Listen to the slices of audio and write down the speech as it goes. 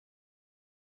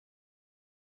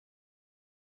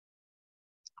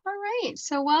All right,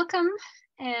 so welcome.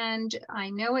 And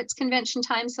I know it's convention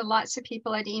time, so lots of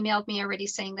people had emailed me already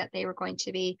saying that they were going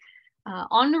to be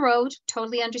on the road.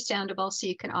 Totally understandable. So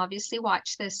you can obviously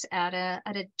watch this at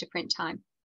a different time.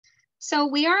 So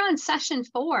we are on session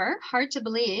 4. Hard to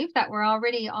believe that we're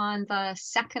already on the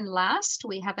second last.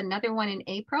 We have another one in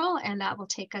April, and that will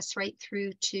take us right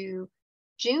through to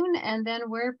June. And then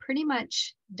we're pretty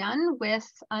much done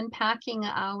with unpacking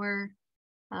our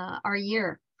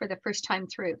year for the first time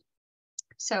through.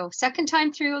 So second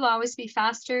time through will always be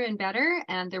faster and better,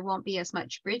 and there won't be as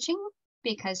much bridging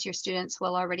because your students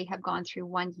will already have gone through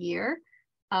 1 year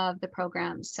of the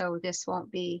program. So this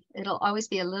won't be, it'll always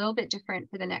be a little bit different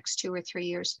for the next 2 or 3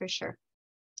 years for sure.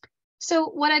 So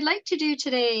what I'd like to do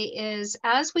today is,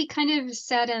 as we kind of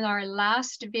said in our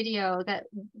last video, that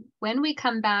when we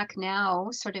come back now,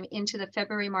 sort of into the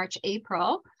February, March,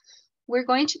 April, we're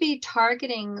going to be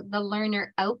targeting the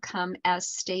learner outcome as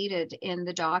stated in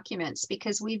the documents,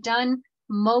 because we've done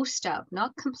most of,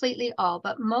 not completely all,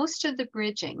 but most of the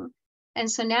bridging. And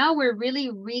so now we're really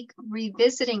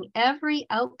revisiting every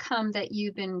outcome that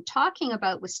you've been talking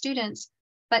about with students,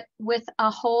 but with a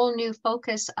whole new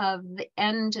focus of the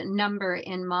end number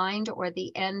in mind, or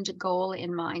the end goal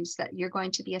in mind, that you're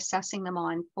going to be assessing them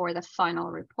on for the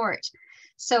final report.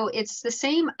 So it's the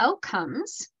same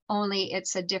outcomes, only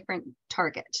it's a different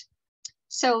target.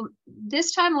 So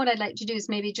this time what I'd like to do is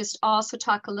maybe just also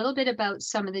talk a little bit about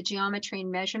some of the geometry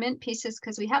and measurement pieces,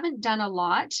 because we haven't done a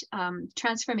lot.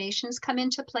 Transformations come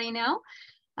into play now.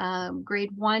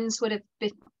 Grade 1s would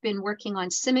have been working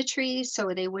on symmetry,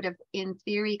 so they would have in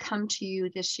theory come to you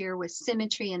this year with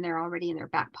symmetry, and they're already in their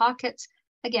back pockets.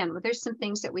 Again, well, there's some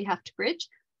things that we have to bridge,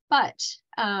 but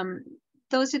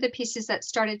those are the pieces that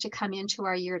started to come into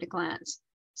our year at a glance.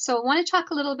 So I want to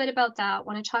talk a little bit about that. I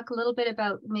want to talk a little bit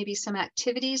about maybe some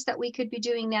activities that we could be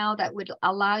doing now that would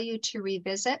allow you to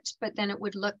revisit, but then it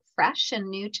would look fresh and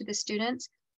new to the students,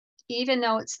 even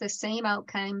though it's the same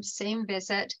outcome, same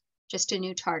visit, just a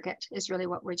new target is really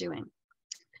what we're doing.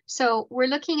 So we're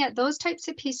looking at those types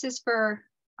of pieces for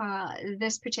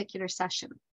this particular session.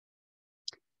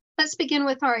 Let's begin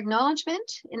with our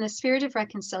acknowledgement. In the spirit of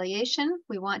reconciliation,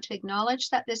 we want to acknowledge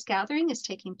that this gathering is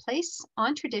taking place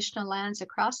on traditional lands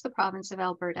across the province of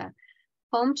Alberta,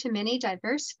 home to many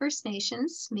diverse First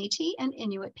Nations, Métis, and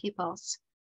Inuit peoples.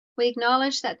 We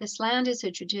acknowledge that this land is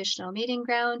a traditional meeting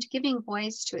ground, giving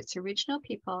voice to its original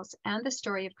peoples and the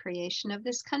story of creation of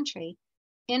this country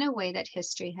in a way that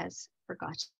history has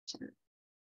forgotten.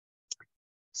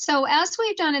 So as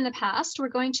we've done in the past, we're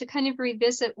going to kind of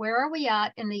revisit where are we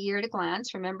at in the year at a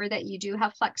glance. Remember that you do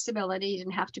have flexibility. You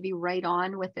didn't have to be right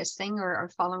on with this thing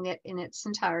or following it in its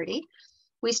entirety.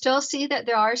 We still see that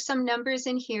there are some numbers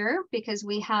in here because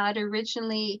we had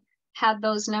originally had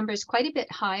those numbers quite a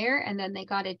bit higher, and then they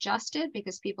got adjusted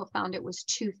because people found it was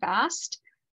too fast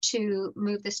to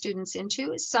move the students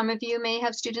into. Some of you may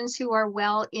have students who are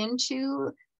well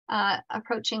into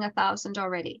approaching 1,000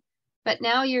 already. But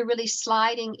now you're really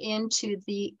sliding into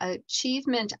the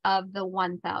achievement of the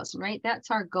 1,000, right? That's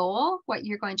our goal, what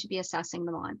you're going to be assessing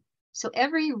them on. So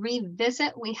every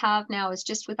revisit we have now is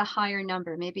just with a higher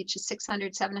number, maybe to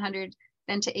 600, 700,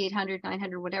 then to 800,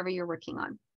 900, whatever you're working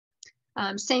on.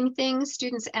 Same thing,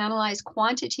 students analyze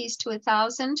quantities to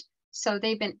 1,000. So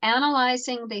they've been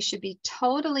analyzing, they should be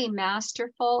totally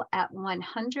masterful at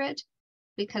 100,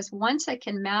 because once I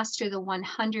can master the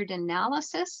 100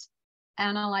 analysis,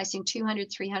 analyzing 200,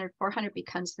 300, 400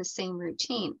 becomes the same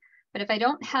routine. But if I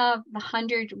don't have the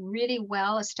 100 really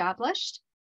well established,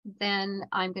 then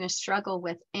I'm going to struggle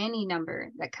with any number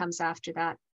that comes after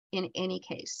that in any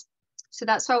case. So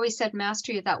that's why we said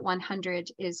mastery of that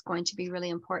 100 is going to be really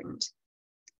important.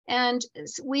 And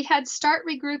we had start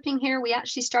regrouping here. We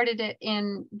actually started it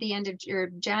in the end of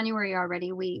January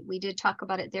already. We did talk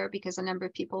about it there because a number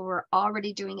of people were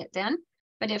already doing it then.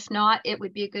 But if not, it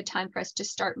would be a good time for us to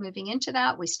start moving into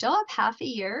that. We still have half a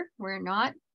year. We're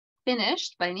not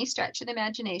finished by any stretch of the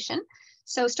imagination.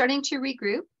 So starting to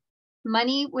regroup.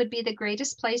 Money would be the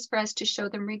greatest place for us to show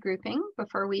them regrouping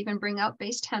before we even bring out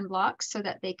base 10 blocks, so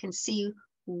that they can see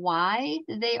why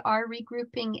they are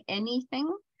regrouping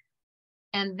anything.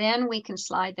 And then we can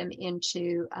slide them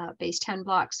into base 10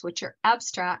 blocks, which are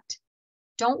abstract.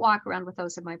 Don't walk around with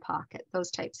those in my pocket, those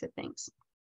types of things.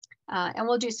 And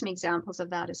we'll do some examples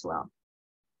of that as well.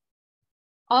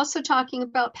 Also talking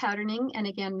about patterning, and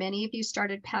again, many of you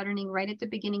started patterning right at the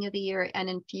beginning of the year and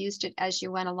infused it as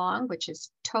you went along, which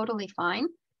is totally fine.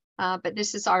 But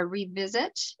this is our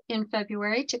revisit in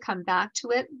February to come back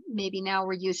to it. Maybe now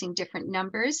we're using different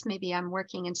numbers. Maybe I'm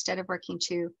working, instead of working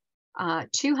to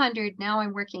 200, now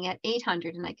I'm working at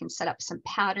 800, and I can set up some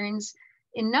patterns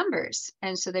in numbers.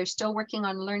 And so they're still working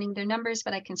on learning their numbers,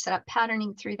 but I can set up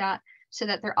patterning through that so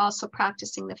that they're also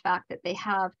practicing the fact that they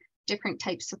have different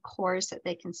types of cores that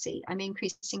they can see. I'm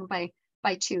increasing by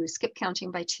 2, skip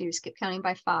counting by 2, skip counting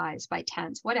by 5s, by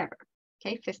 10s, whatever,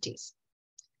 okay, 50s.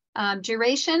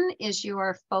 Duration is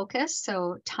your focus,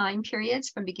 so time periods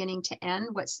from beginning to end.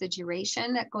 What's the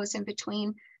duration that goes in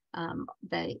between?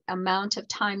 The amount of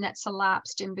time that's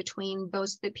elapsed in between,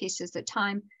 those are the pieces of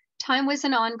time. Time was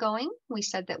an ongoing. We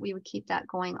said that we would keep that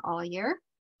going all year.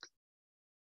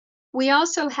 We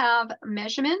also have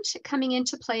measurement coming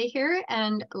into play here,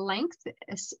 and length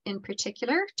in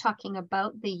particular, talking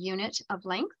about the unit of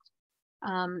length.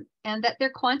 And that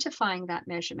they're quantifying that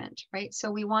measurement, right?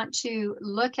 So we want to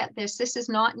look at this. This is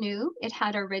not new. It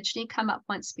had originally come up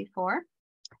once before.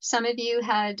 Some of you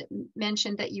had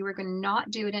mentioned that you were going to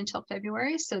not do it until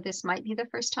February, so this might be the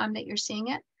first time that you're seeing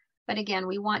it. But again,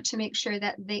 we want to make sure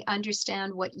that they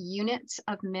understand what units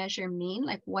of measure mean,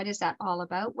 like what is that all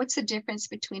about? What's the difference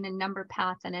between a number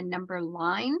path and a number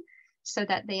line, so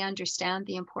that they understand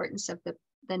the importance of the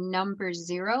number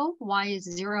 0. Why is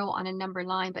 0 on a number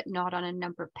line but not on a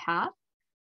number path?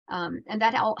 And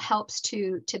that all helps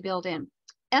to build in.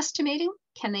 Estimating,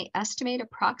 can they estimate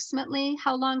approximately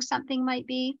how long something might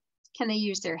be? Can they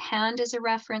use their hand as a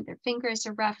referent, their finger as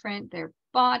a referent, their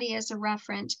body as a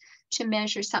referent to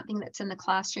measure something that's in the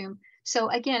classroom? So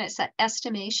again, it's that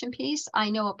estimation piece. I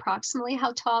know approximately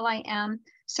how tall I am.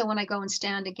 So when I go and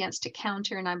stand against a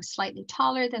counter and I'm slightly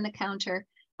taller than the counter,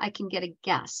 I can get a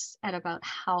guess at about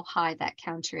how high that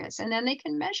counter is, and then they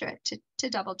can measure it to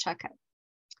double check it.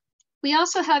 We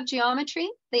also have geometry.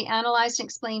 They analyze and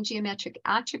explain geometric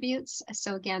attributes.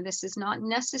 So again, this is not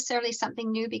necessarily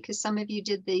something new because some of you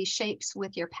did the shapes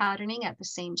with your patterning at the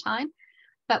same time,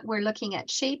 but we're looking at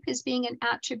shape as being an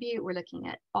attribute. We're looking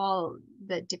at all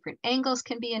the different angles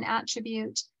can be an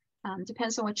attribute.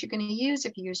 Depends on what you're going to use.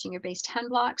 If you're using your base 10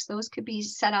 blocks, those could be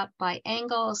set up by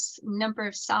angles, number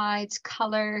of sides,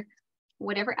 color,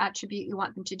 whatever attribute you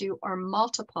want them to do, or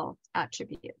multiple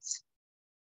attributes.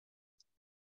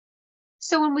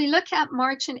 So when we look at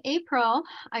March and April,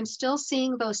 I'm still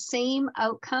seeing those same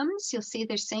outcomes. You'll see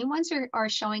the same ones are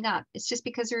showing up. It's just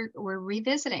because we're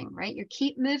revisiting, right? You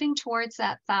keep moving towards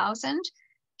that 1,000.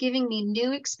 Giving me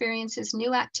new experiences,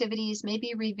 new activities,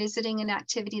 maybe revisiting an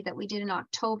activity that we did in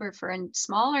October for a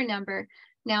smaller number.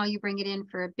 Now you bring it in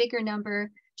for a bigger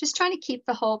number, just trying to keep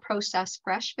the whole process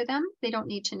fresh for them. They don't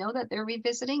need to know that they're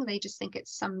revisiting. They just think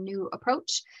it's some new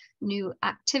approach, new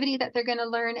activity that they're going to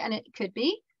learn, and it could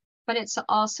be, but it's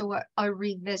also a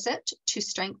revisit to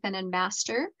strengthen and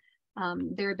master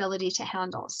their ability to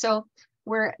handle. So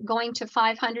we're going to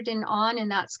 500 and on, and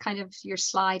that's kind of your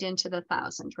slide into the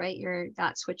 1,000, right?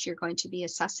 That's what you're going to be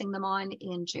assessing them on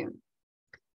in June.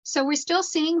 So we're still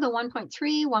seeing the 1.3,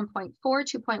 1.4,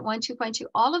 2.1, 2.2,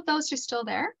 all of those are still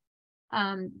there.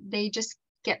 They just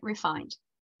get refined.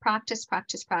 Practice,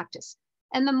 practice, practice.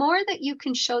 And the more that you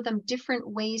can show them different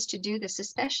ways to do this,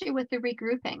 especially with the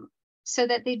regrouping, so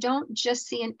that they don't just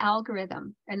see an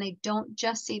algorithm and they don't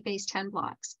just see base 10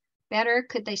 blocks. Better,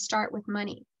 could they start with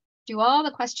money? Do all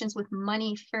the questions with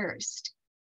money first.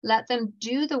 Let them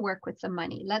do the work with the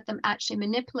money. Let them actually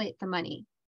manipulate the money.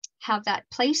 Have that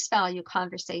place value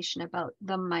conversation about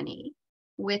the money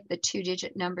with the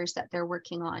 2-digit numbers that they're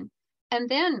working on. And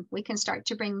then we can start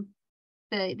to bring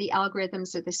the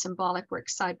algorithms or the symbolic work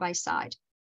side by side.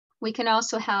 We can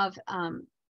also have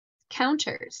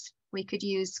counters. We could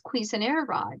use Cuisenaire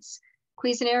rods.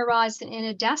 Cuisenaire rods in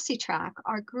a DeciTrack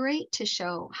are great to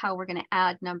show how we're going to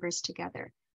add numbers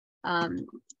together.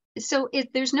 So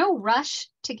there's no rush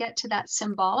to get to that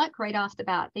symbolic right off the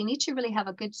bat. They need to really have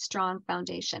a good, strong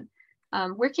foundation.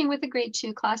 Working with a grade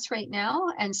 2 class right now,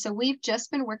 and so we've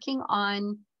just been working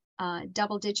on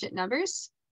double-digit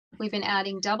numbers. We've been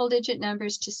adding double-digit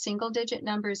numbers to single-digit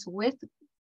numbers with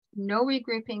no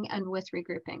regrouping and with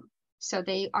regrouping. So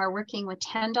they are working with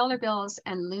 $10 bills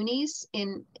and loonies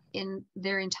in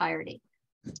their entirety.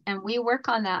 And we work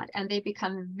on that, and they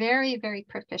become very, very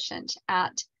proficient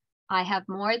at, I have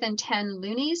more than 10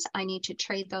 loonies, I need to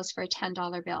trade those for a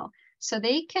 $10 bill. So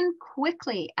they can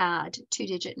quickly add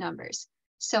 2-digit numbers.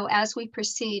 So as we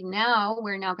proceed now,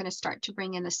 we're now going to start to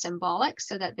bring in the symbolic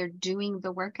so that they're doing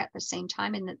the work at the same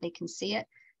time and that they can see it.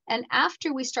 And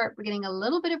after we start getting a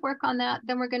little bit of work on that,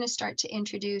 then we're going to start to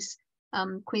introduce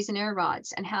Cuisenaire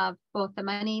rods and have both the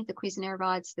money, the Cuisenaire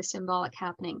rods, the symbolic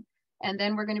happening. And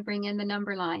then we're going to bring in the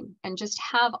number line and just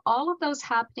have all of those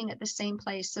happening at the same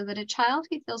place so that a child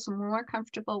who feels more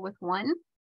comfortable with one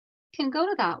can go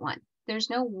to that one. There's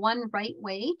no one right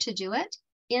way to do it.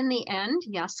 In the end,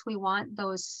 yes, we want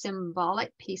those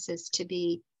symbolic pieces to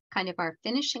be kind of our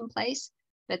finishing place,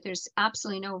 but there's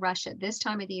absolutely no rush at this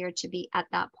time of the year to be at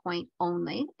that point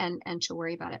only and to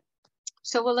worry about it.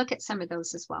 So we'll look at some of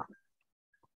those as well.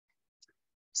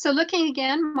 So looking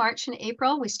again, March and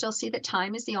April, we still see that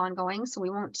time is the ongoing, so we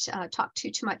won't talk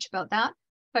too much about that.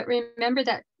 But remember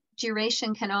that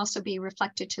duration can also be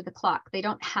reflected to the clock. They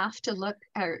don't have to look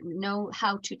or know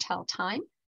how to tell time,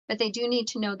 but they do need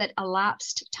to know that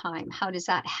elapsed time, how does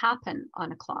that happen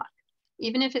on a clock?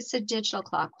 Even if it's a digital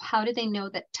clock, how do they know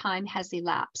that time has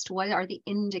elapsed? What are the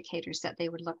indicators that they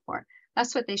would look for?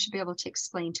 That's what they should be able to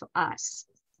explain to us,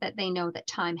 that they know that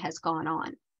time has gone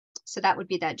on. So that would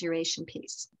be that duration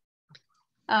piece.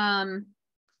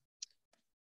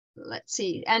 Let's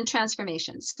see, and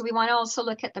transformations. So we want to also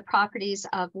look at the properties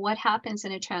of what happens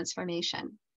in a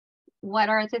transformation. What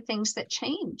are the things that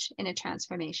change in a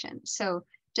transformation? So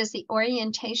does the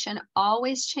orientation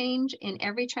always change in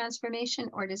every transformation,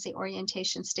 or does the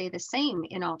orientation stay the same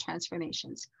in all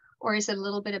transformations? Or is it a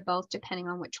little bit of both depending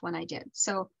on which one I did?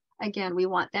 So again, we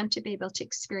want them to be able to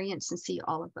experience and see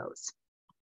all of those.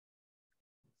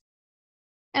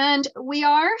 And we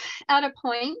are at a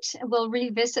point, we'll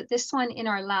revisit this one in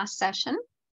our last session.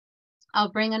 I'll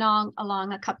bring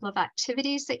along a couple of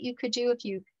activities that you could do if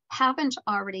you haven't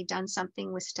already done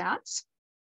something with stats.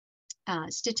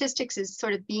 Statistics is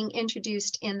sort of being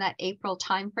introduced in that April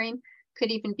timeframe,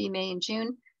 could even be May and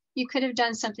June. You could have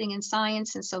done something in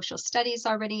science and social studies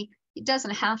already. It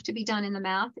doesn't have to be done in the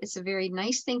math. It's a very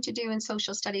nice thing to do in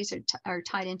social studies or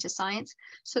tied into science.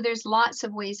 So there's lots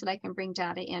of ways that I can bring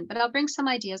data in, but I'll bring some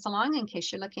ideas along in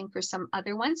case you're looking for some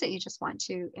other ones that you just want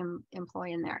to employ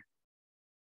in there.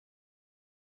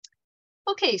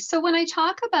 Okay, so when I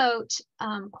talk about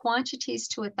quantities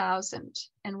to 1,000,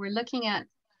 and we're looking at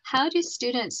how do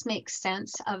students make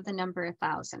sense of the number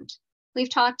 1,000? We've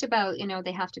talked about, you know,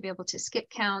 they have to be able to skip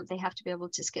count. They have to be able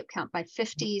to skip count by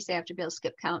 50s. They have to be able to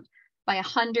skip count by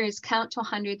 100s, count to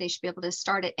 100. They should be able to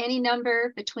start at any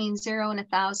number between 0 and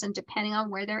 1,000, depending on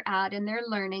where they're at in their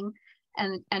learning,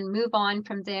 and move on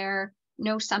from there,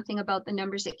 know something about the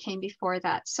numbers that came before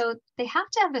that. So they have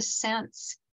to have a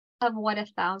sense of what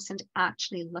 1,000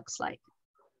 actually looks like.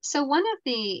 So one of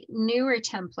the newer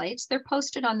templates, they're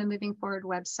posted on the Moving Forward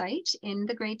website in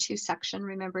the grade 2 section.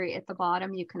 Remember at the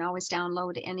bottom, you can always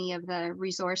download any of the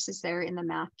resources there in the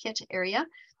math kit area.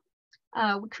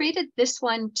 We created this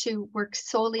one to work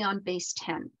solely on base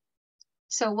 10.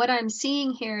 So what I'm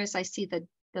seeing here is I see the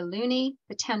loonie,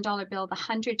 the $10 bill, the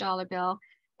 $100 bill,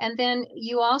 and then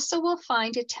you also will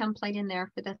find a template in there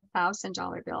for the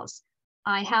 $1,000 bills.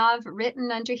 I have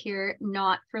written under here,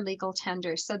 not for legal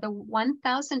tender. So the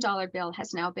 $1,000 bill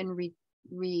has now been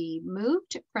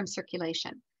removed from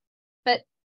circulation. But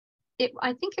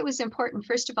I think it was important,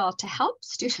 first of all, to help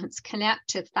students connect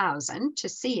to 1,000 to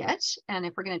see it. And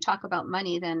if we're going to talk about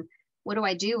money, then what do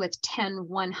I do with 10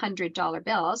 $100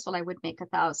 bills? Well, I would make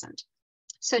 1,000.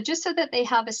 So just so that they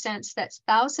have a sense that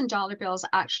 $1,000 bills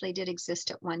actually did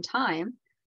exist at one time,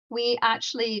 we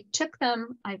actually took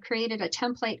them. I created a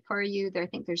template for you. I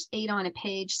think there's 8 on a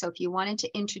page. So if you wanted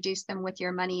to introduce them with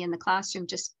your money in the classroom,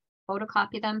 just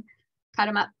photocopy them, cut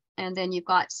them up, and then you've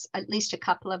got at least a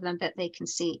couple of them that they can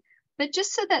see. But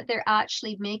just so that they're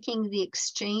actually making the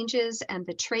exchanges and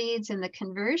the trades and the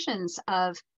conversions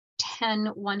of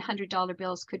 10 $100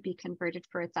 bills could be converted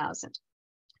for 1,000.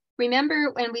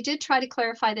 Remember, when we did try to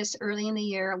clarify this early in the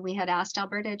year, we had asked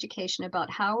Alberta Education about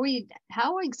how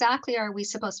exactly are we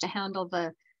supposed to handle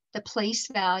the place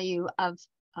value of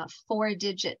a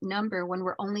 4-digit number when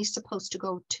we're only supposed to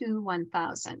go to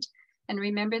 1,000. And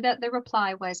remember that the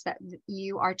reply was that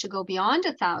you are to go beyond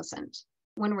 1,000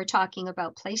 when we're talking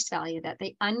about place value, that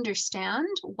they understand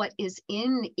what is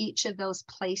in each of those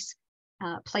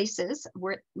places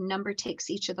where number takes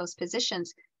each of those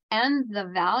positions and the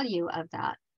value of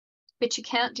that. But you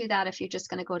can't do that if you're just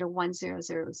going to go to 1000.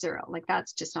 Like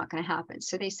that's just not going to happen.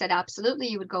 So they said, absolutely,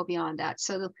 you would go beyond that.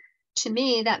 So to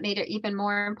me, that made it even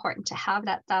more important to have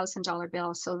that $1,000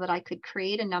 bill so that I could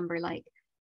create a number like,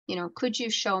 you know, could you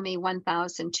show me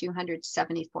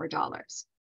 $1,274,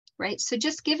 right? So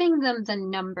just giving them the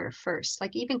number first,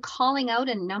 like even calling out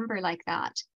a number like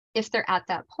that, if they're at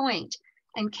that point,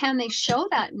 and can they show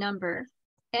that number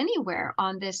anywhere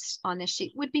on this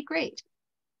sheet would be great.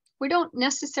 We don't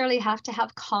necessarily have to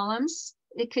have columns.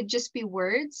 It could just be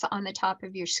words on the top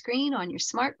of your screen on your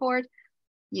smartboard.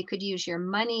 You could use your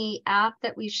money app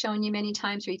that we've shown you many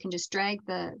times where you can just drag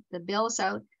the bills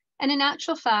out. And in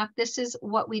actual fact, this is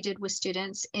what we did with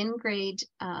students in grade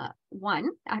 1.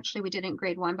 Actually, we did in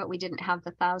grade 1, but we didn't have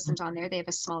the 1,000 on there. They have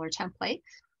a smaller template.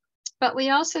 But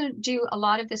we also do a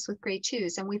lot of this with grade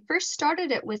 2s. And we first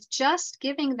started it with just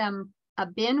giving them a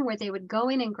bin where they would go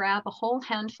in and grab a whole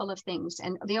handful of things.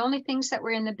 And the only things that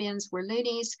were in the bins were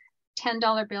loonies,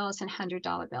 $10 bills, and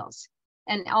 $100 bills.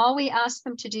 And all we asked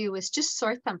them to do was just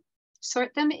sort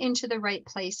them into the right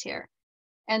place here.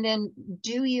 And then,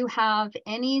 do you have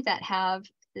any that have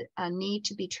a need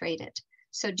to be traded?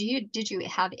 So did you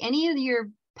have any of your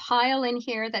pile in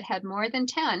here that had more than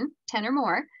 10 or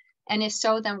more? And if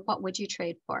so, then what would you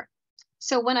trade for?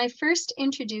 So when I first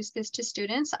introduced this to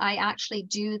students, I actually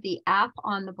do the app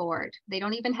on the board. They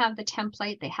don't even have the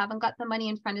template. They haven't got the money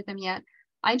in front of them yet.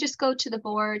 I just go to the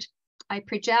board. I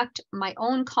project my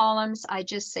own columns. I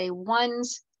just say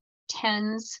ones,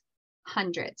 tens,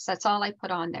 hundreds. That's all I put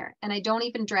on there. And I don't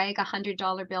even drag a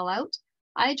 $100 bill out.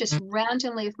 I just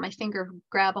randomly with my finger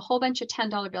grab a whole bunch of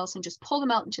 $10 bills and just pull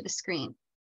them out into the screen,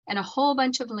 and a whole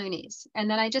bunch of loonies. And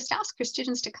then I just ask for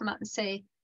students to come out and say,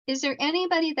 is there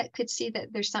anybody that could see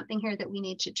that there's something here that we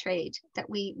need to trade, that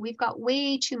we've got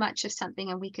way too much of something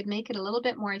and we could make it a little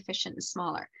bit more efficient and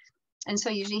smaller? And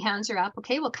so usually hands are up.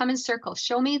 Okay, well, come and circle.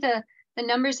 Show me the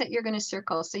numbers that you're going to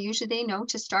circle. So usually they know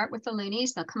to start with the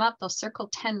loonies. They'll come up, they'll circle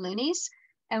 10 loonies.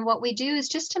 And what we do is,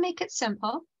 just to make it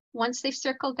simple, once they've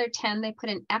circled their 10, they put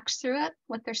an X through it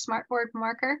with their smartboard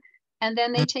marker. And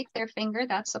then they take their finger,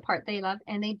 that's the part they love,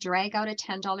 and they drag out a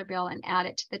 $10 bill and add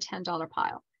it to the $10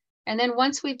 pile. And then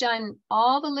once we've done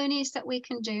all the loonies that we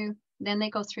can do, then they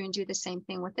go through and do the same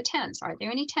thing with the tens. Are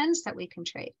there any tens that we can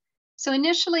trade? So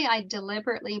initially, I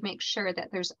deliberately make sure that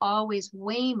there's always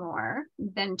way more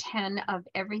than 10 of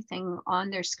everything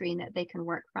on their screen that they can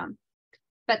work from.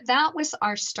 But that was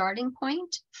our starting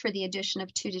point for the addition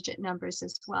of 2-digit numbers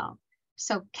as well.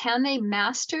 So can they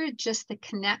master just the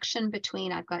connection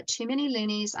between, I've got too many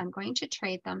loonies, I'm going to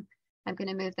trade them, I'm going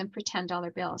to move them for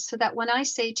 $10 bills. So that when I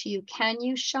say to you, can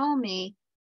you show me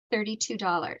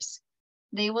 $32?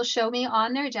 They will show me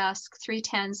on their desk 3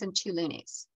 tens and 2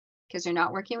 loonies, because they're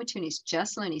not working with toonies,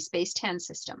 just loonies, base 10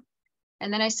 system.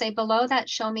 And then I say below that,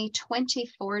 show me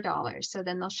 $24. So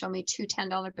then they'll show me 2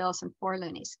 $10 bills and 4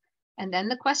 loonies. And then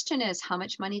the question is, how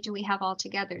much money do we have all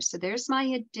together? So there's my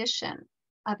addition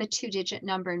of a 2-digit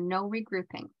number, no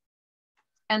regrouping.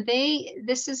 And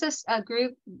this is a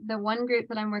group, the one group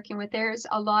that I'm working with, there's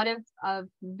a lot of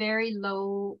very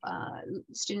low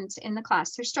students in the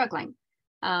class. They're struggling.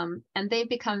 And they've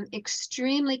become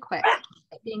extremely quick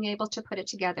at being able to put it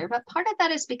together. But part of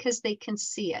that is because they can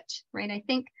see it, right? I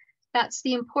think that's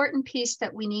the important piece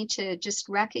that we need to just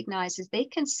recognize, is they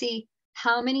can see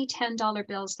how many $10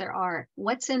 bills there are.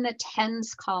 What's in the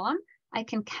tens column? I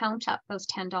can count up those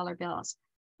 $10 bills.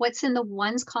 What's in the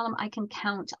ones column? I can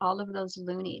count all of those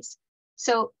loonies.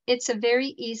 So it's a very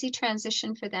easy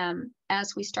transition for them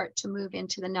as we start to move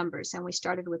into the numbers. And we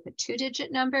started with a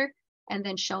 2-digit number, and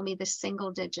then show me the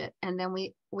single digit. And then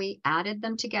we added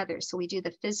them together. So we do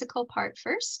the physical part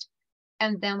first,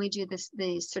 and then we do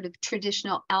the sort of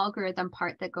traditional algorithm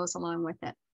part that goes along with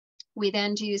it. We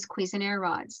then use Cuisenaire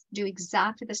rods, do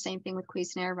exactly the same thing with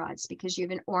Cuisenaire rods, because you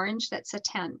have an orange that's a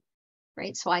 10,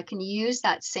 right? So I can use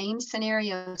that same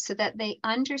scenario so that they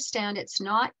understand it's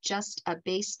not just a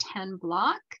base 10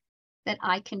 block that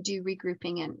I can do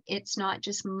regrouping in. It's not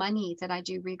just money that I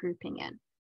do regrouping in.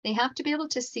 They have to be able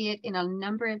to see it in a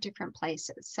number of different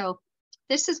places. So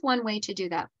this is one way to do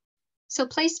that. So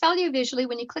place value visually,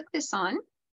 when you click this on,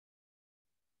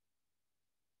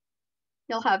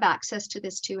 you'll have access to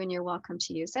this too, and you're welcome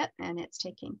to use it. And it's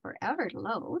taking forever to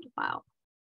load. Wow.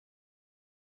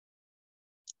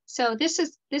 So this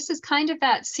is kind of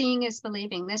that seeing is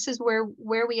believing. This is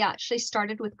where we actually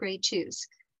started with grade 2s.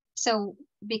 So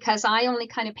because I only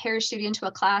kind of parachute into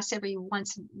a class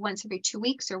once every 2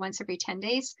 weeks or once every 10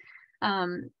 days,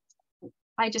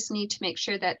 I just need to make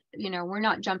sure that, we're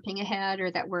not jumping ahead,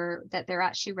 or that they're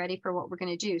actually ready for what we're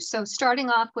going to do. So starting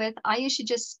off with, I usually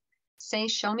just say,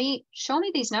 show me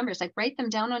these numbers, like write them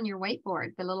down on your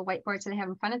whiteboard, the little whiteboards that they have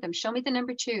in front of them. Show me the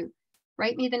number 2,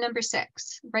 write me the number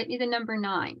 6, write me the number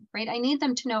 9, right? I need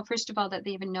them to know, first of all, that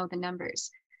they even know the numbers.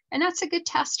 And that's a good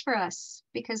test for us,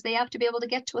 because they have to be able to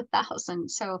get to 1,000.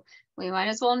 So we might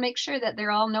as well make sure that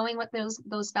they're all knowing what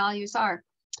those values are.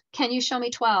 Can you show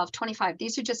me 12, 25?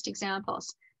 These are just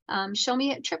examples. Show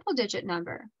me a triple digit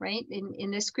number, right?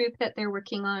 In this group that they're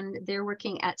working on, they're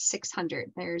working at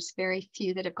 600. There's very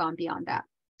few that have gone beyond that.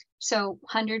 So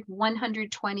 100,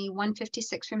 120,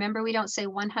 156. Remember, we don't say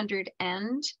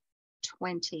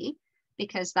 120,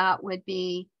 because that would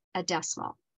be a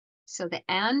decimal. So the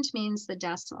and means the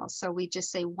decimal. So we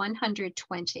just say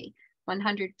 120,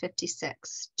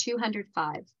 156,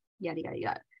 205, yada, yada,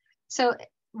 yada. So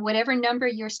whatever number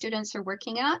your students are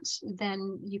working at,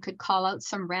 then you could call out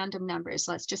some random numbers.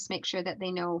 Let's just make sure that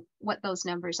they know what those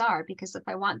numbers are, because if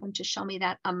I want them to show me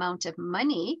that amount of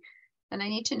money, then I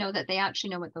need to know that they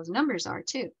actually know what those numbers are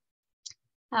too.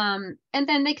 And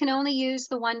then they can only use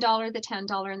the $1, the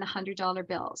 $10, and the $100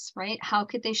 bills, right? How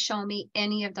could they show me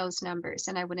any of those numbers?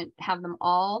 And I wouldn't have them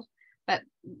all, but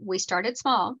we started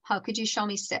small. How could you show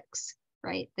me 6,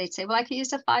 right? They'd say, well, I could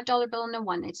use a $5 bill and a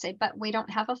 1. They'd say, but we don't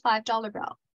have a $5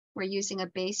 bill. We're using a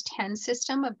base 10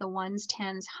 system of the 1s,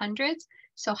 10s, 100s.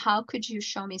 So how could you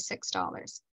show me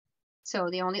 $6? So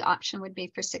the only option would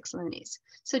be for 6 loonies.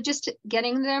 So just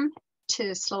getting them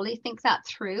to slowly think that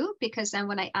through, because then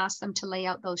when I ask them to lay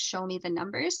out those show me the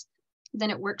numbers, then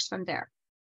it works from there.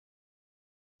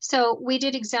 So we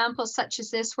did examples such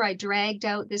as this, where I dragged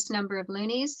out this number of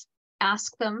loonies,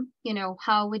 asked them, you know,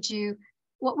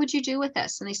 what would you do with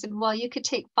this? And they said, well, you could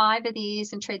take 5 of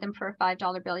these and trade them for a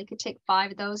 $5 bill. You could take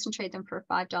 5 of those and trade them for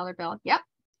a $5 bill. Yep.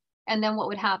 And then what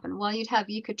would happen? Well,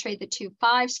 you could trade the 2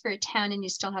 5s for a 10, and you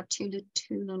still have two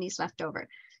loonies left over.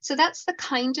 So that's the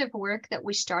kind of work that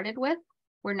we started with.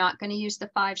 We're not going to use the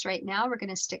 5s right now. We're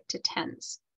going to stick to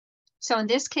 10s. So in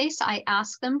this case, I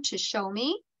asked them to show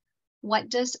me, what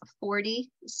does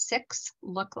 46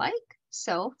 look like?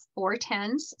 So 4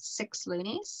 10s, 6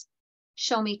 loonies.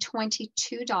 Show me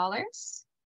 $22.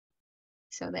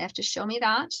 So they have to show me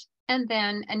that. And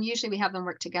then, and usually we have them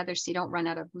work together so you don't run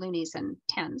out of loonies and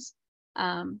 10s.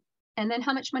 And then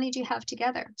how much money do you have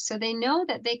together? So they know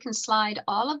that they can slide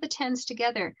all of the 10s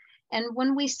together. And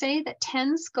when we say that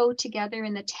 10s go together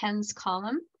in the 10s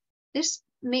column, this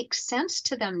makes sense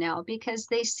to them now, because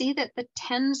they see that the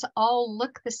 10s all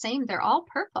look the same. They're all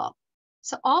purple.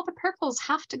 So all the purples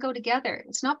have to go together.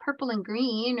 It's not purple and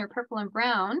green or purple and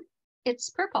brown, it's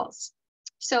purples.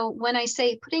 So when I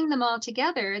say putting them all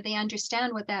together, they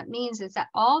understand what that means is that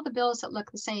all the bills that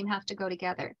look the same have to go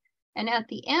together. And at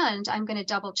the end, I'm going to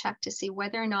double check to see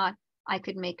whether or not I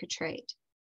could make a trade.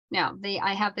 Now,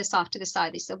 I have this off to the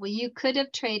side. They said, well, you could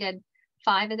have traded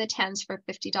 5 of the 10s for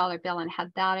a $50 bill and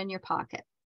had that in your pocket.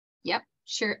 Yep,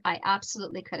 sure, I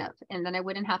absolutely could have. And then I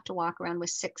wouldn't have to walk around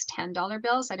with 6 $10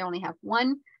 bills. I'd only have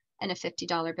 1 and a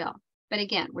 $50 bill. But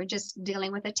again, we're just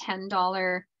dealing with a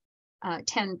 $10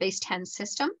 base 10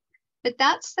 system. But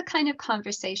that's the kind of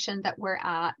conversation that we're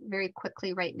at very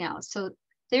quickly right now. So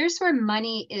there's where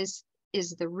money is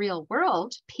the real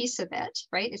world piece of it,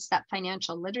 right? It's that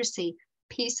financial literacy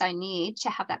piece I need to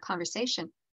have that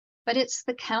conversation. But it's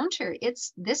the counter.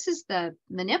 This is the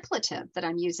manipulative that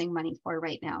I'm using money for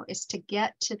right now, is to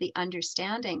get to the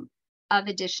understanding of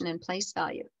addition and place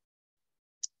value.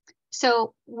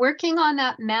 So working on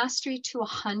that mastery to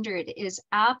 100 is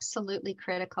absolutely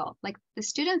critical. Like, the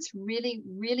students really,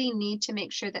 really need to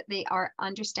make sure that they are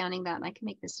understanding that. And I can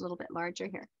make this a little bit larger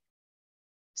here.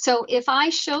 So if I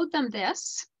showed them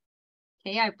this,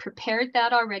 okay, I prepared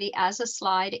that already as a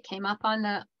slide. It came up on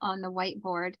the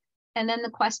whiteboard. And then the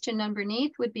question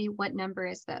underneath would be, what number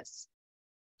is this?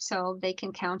 So they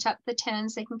can count up the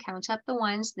 10s, they can count up the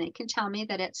 1s, and they can tell me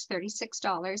that it's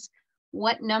 $36.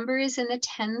 What number is in the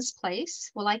 10s place?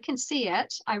 Well, I can see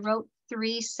it. I wrote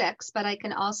 3, 6, but I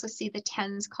can also see the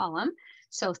 10s column.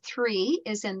 So 3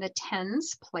 is in the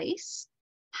 10s place.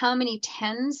 How many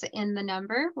 10s in the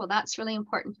number? Well, that's really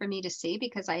important for me to see,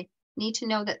 because I need to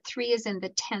know that 3 is in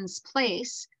the 10s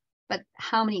place. But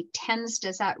how many 10s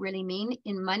does that really mean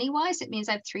in money wise? It means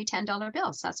I have 3 $10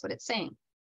 bills. That's what it's saying.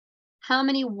 How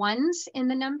many 1s in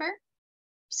the number?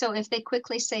 So if they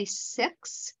quickly say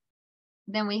 6,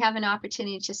 then we have an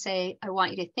opportunity to say, I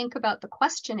want you to think about the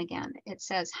question again. It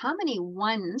says, how many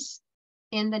 1s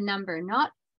in the number,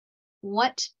 not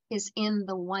what is in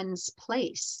the 1s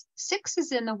place. 6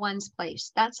 is in the 1s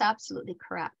place. That's absolutely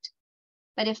correct.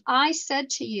 But if I said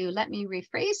to you, let me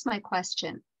rephrase my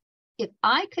question. If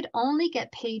I could only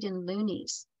get paid in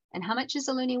loonies, and how much is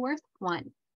a loonie worth?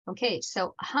 1. Okay,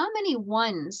 so how many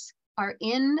 1s are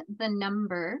in the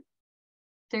number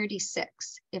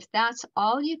 36? If that's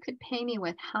all you could pay me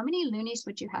with, how many loonies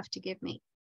would you have to give me?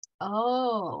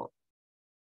 Oh,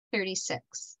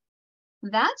 36.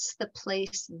 That's the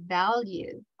place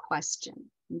value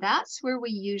question. That's where we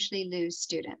usually lose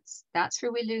students. That's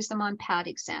where we lose them on PAT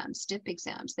exams, DIP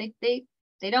exams. They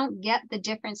don't get the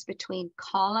difference between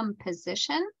column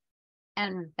position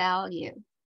and value.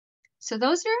 So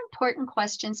those are important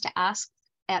questions to ask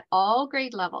at all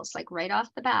grade levels, like right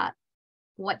off the bat.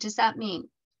 What does that mean?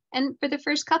 And for the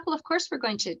first couple, of course, we're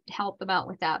going to help them out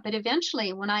with that. But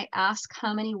eventually, when I ask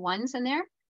how many 1s in there,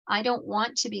 I don't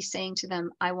want to be saying to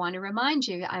them, I want to remind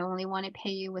you, I only want to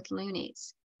pay you with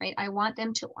loonies, right? I want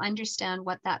them to understand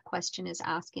what that question is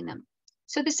asking them.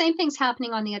 So the same thing's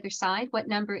happening on the other side. What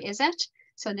number is it?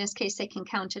 So in this case, they can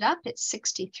count it up. It's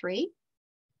 63.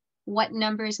 What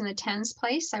number is in the tens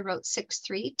place? I wrote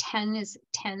 63. 10 is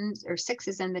 10, or 6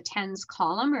 is in the tens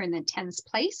column or in the tens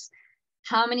place.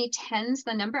 How many tens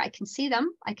the number? I can see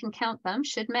them. I can count them.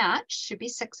 Should match. Should be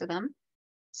 6 of them.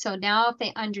 So now if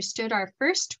they understood our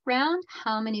first round,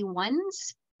 how many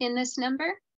ones in this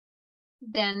number,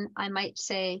 then I might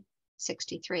say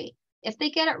 63. If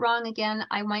they get it wrong again,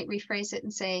 I might rephrase it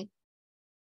and say,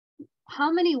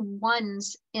 how many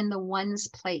ones in the ones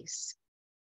place?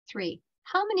 3.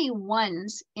 How many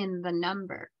ones in the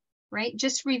number, right?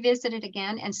 Just revisit it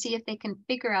again and see if they can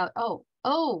figure out,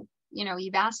 oh, you know,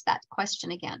 you've asked that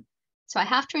question again. So I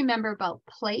have to remember about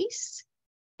place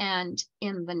and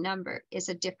in the number is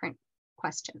a different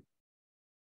question.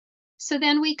 So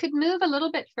then we could move a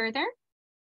little bit further,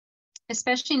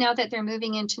 especially now that they're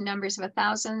moving into numbers of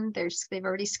 1,000. They've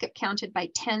already skip counted by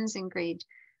tens in grade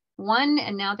 1,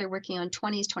 and now they're working on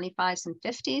 20s, 25s, and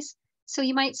 50s. So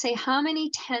you might say, how many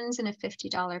tens in a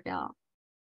 $50 bill?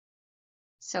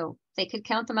 So they could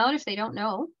count them out if they don't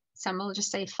know. Some will just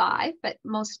say 5, but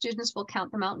most students will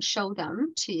count them out and show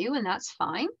them to you, and that's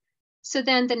fine. So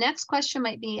then the next question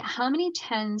might be, how many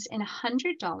tens in a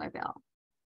 $100 bill?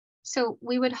 So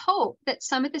we would hope that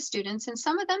some of the students, and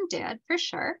some of them did for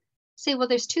sure, say, well,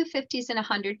 there's 2 50s and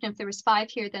 100, and if there was 5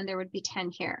 here, then there would be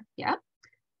 10 here. Yeah.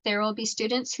 There will be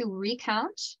students who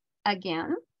recount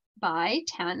again by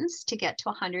tens to get to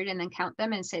 100 and then count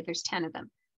them and say there's 10 of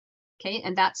them. Okay,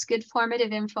 and that's good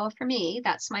formative info for me.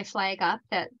 That's my flag up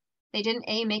that they didn't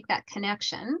A, make that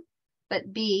connection,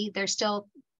 but B, they're still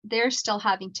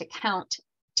having to count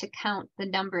the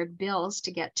number of bills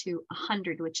to get to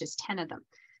 100, which is 10 of them.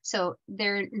 So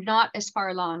they're not as far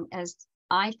along as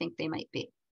I think they might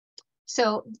be.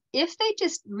 So if they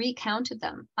just recounted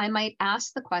them, I might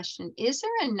ask the question, is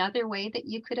there another way that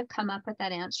you could have come up with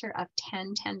that answer of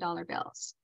 10 $10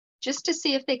 bills? Just to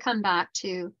see if they come back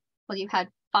to, well, you had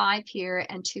 5 here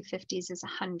and 2 50s is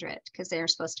 100, because they're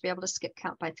supposed to be able to skip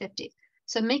count by 50.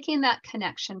 So making that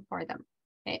connection for them.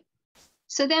 Okay.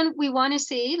 So then we want to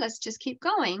see, let's just keep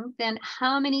going, then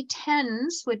how many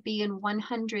tens would be in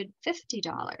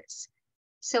 $150?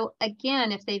 So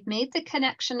again, if they've made the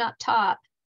connection up top,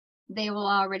 they will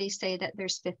already say that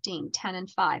there's 15, 10,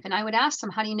 and 5. And I would ask them,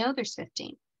 how do you know there's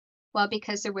 15? Well,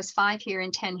 because there was 5 here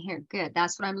and 10 here. Good,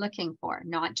 that's what I'm looking for,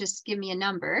 not just give me a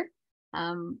number.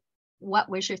 What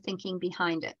was your thinking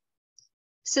behind it?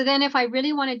 So then if I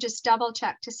really want to just double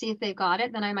check to see if they got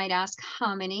it, then I might ask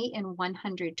how many in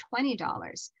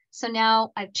 $120. So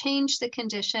now I've changed the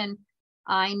condition.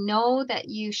 I know that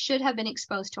you should have been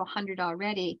exposed to 100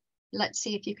 already. Let's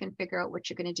see if you can figure out what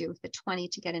you're going to do with the 20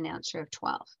 to get an answer of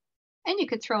 12. And you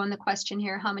could throw in the question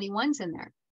here, how many ones in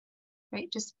there,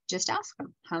 right? Just ask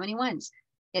them, how many ones?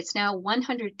 It's now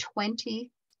 $120.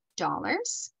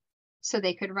 So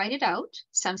they could write it out.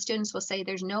 Some students will say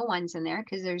there's no ones in there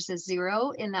because there's a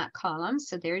 0 in that column.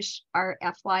 So there's our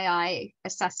FYI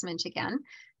assessment again,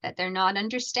 that they're not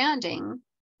understanding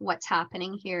what's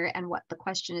happening here and what the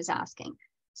question is asking.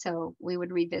 So we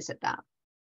would revisit that.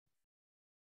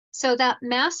 So that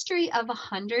mastery of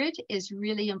 100 is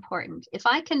really important. If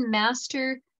I can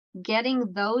master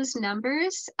getting those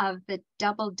numbers of the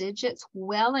double digits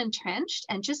well entrenched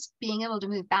and just being able to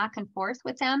move back and forth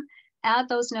with them, add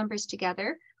those numbers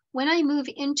together. When I move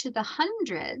into the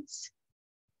hundreds,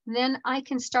 then I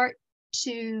can start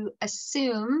to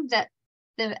assume that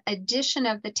the addition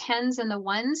of the tens and the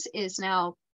ones is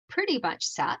now pretty much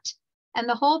set. And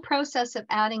the whole process of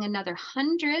adding another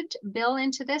 100 bill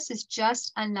into this is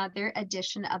just another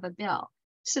addition of a bill.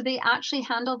 So they actually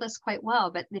handle this quite well.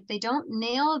 But if they don't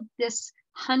nail this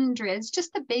hundreds,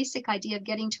 just the basic idea of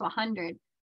getting to 100,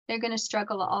 they're going to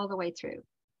struggle all the way through.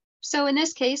 So in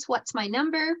this case, what's my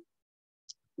number?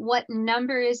 What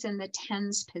number is in the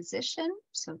tens position?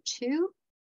 So 2.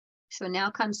 So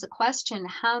now comes the question,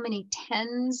 how many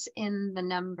tens in the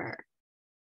number?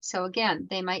 So again,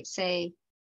 they might say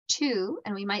 2,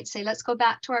 and we might say, let's go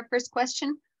back to our first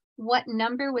question. What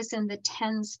number was in the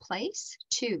tens place?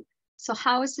 2. So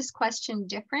how is this question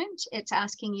different? It's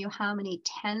asking you how many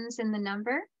tens in the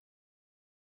number,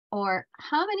 or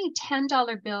how many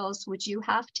 $10 bills would you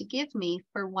have to give me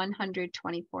for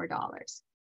 $124?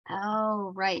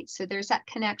 Oh, right. So there's that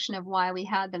connection of why we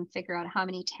had them figure out how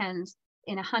many tens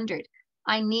in 100.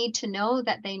 I need to know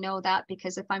that they know that,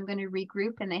 because if I'm going to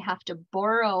regroup and they have to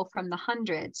borrow from the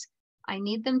hundreds, I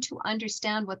need them to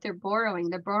understand what they're borrowing.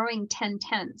 They're borrowing 10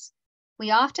 tens.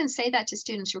 We often say that to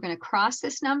students, we're going to cross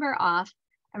this number off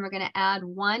and we're going to add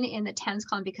 1 in the tens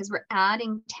column because we're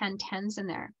adding 10 tens in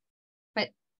there. But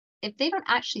if they don't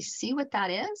actually see what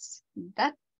that is,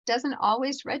 that doesn't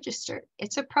always register.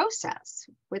 It's a process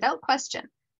without question,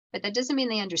 but that doesn't mean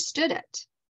they understood it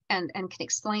and can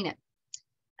explain it.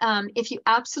 If you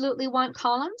absolutely want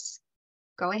columns,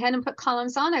 go ahead and put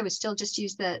columns on. I would still just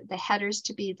use the headers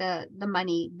to be the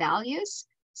money values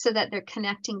so that they're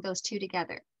connecting those two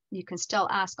together. You can still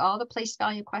ask all the place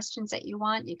value questions that you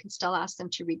want. You can still ask them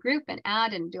to regroup and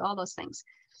add and do all those things.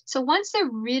 So once they're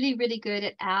really, really good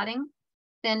at adding,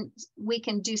 then we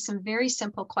can do some very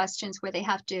simple questions where they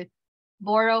have to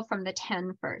borrow from the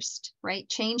 10 first, right?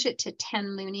 Change it to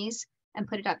 10 loonies and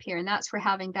put it up here. And that's where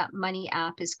having that money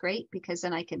app is great, because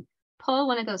then I can pull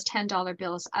one of those $10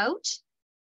 bills out,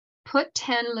 put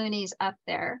 10 loonies up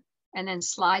there, and then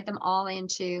slide them all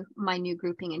into my new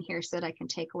grouping in here so that I can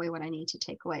take away what I need to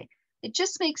take away. It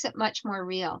just makes it much more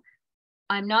real.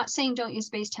 I'm not saying don't use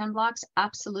base 10 blocks.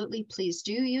 Absolutely, please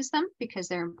do use them because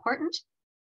they're important.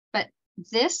 But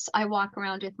this, I walk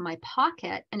around with my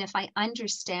pocket, and if I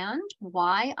understand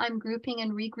why I'm grouping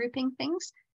and regrouping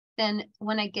things, then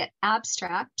when I get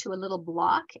abstract to a little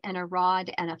block and a rod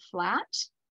and a flat,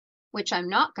 which I'm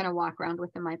not going to walk around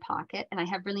with in my pocket, and I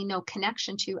have really no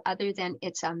connection to other than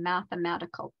it's a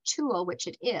mathematical tool, which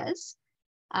it is,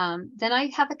 then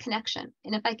I have a connection.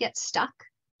 And if I get stuck,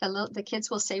 the kids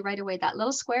will say right away, that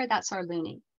little square, that's our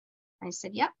loonie. I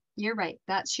said, yep, you're right,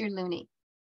 that's your loonie.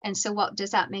 And so what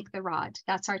does that make the rod?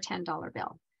 That's our $10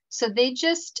 bill. So they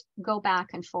just go back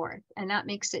and forth, and that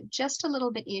makes it just a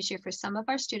little bit easier for some of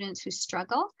our students who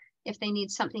struggle if they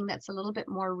need something that's a little bit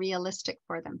more realistic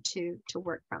for them to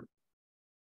work from.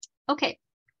 Okay,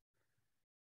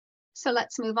 so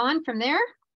let's move on from there.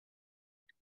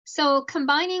 So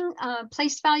combining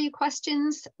place value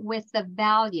questions with the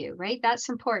value, right? That's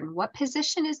important. What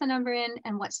position is the number in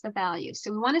and what's the value?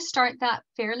 So we want to start that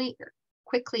fairly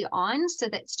quickly on so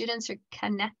that students are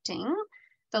connecting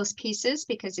those pieces,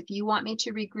 because if you want me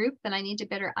to regroup, then I need to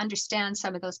better understand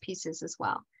some of those pieces as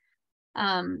well.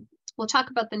 We'll talk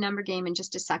about the number game in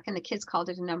just a second. The kids called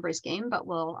it a numbers game, but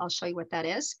I'll show you what that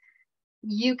is.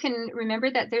 You can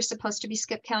remember that they're supposed to be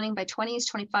skip counting by 20s,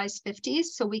 25s, 50s.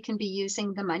 So we can be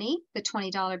using the money, the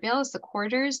 $20 bills, the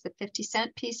quarters, the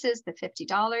 50-cent pieces, the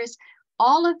 $50.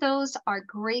 All of those are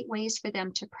great ways for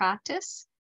them to practice,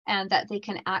 and that they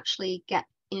can actually get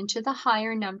into the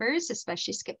higher numbers,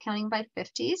 especially skip counting by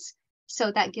 50s.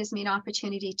 So that gives me an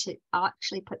opportunity to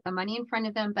actually put the money in front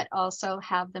of them, but also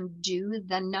have them do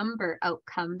the number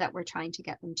outcome that we're trying to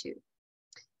get them to.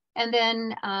 And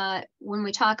then when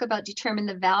we talk about determine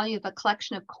the value of a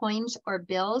collection of coins or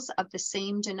bills of the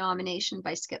same denomination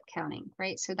by skip counting,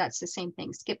 right? So that's the same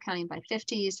thing, skip counting by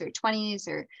 50s or 20s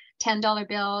or $10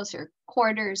 bills or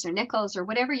quarters or nickels or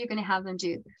whatever you're going to have them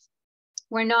do.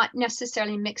 We're not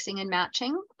necessarily mixing and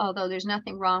matching, although there's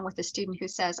nothing wrong with a student who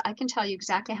says, I can tell you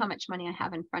exactly how much money I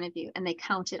have in front of you, and they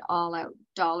count it all out,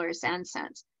 dollars and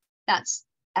cents. That's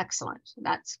excellent.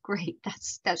 That's great.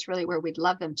 That's really where we'd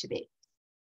love them to be.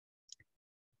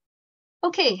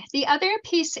 Okay, the other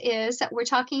piece is that we're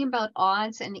talking about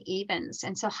odds and evens.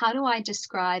 And so how do I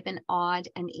describe an odd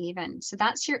and even? So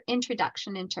that's your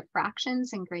introduction into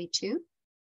fractions in grade 2.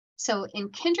 So in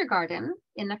kindergarten,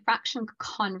 in the fraction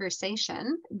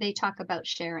conversation, they talk about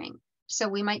sharing. So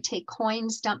we might take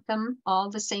coins, dump them, all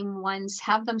the same ones,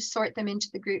 have them sort them into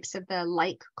the groups of the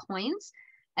like coins,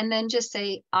 and then just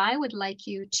say, I would like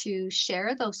you to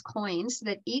share those coins so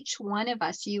that each one of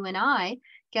us, you and I,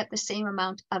 get the same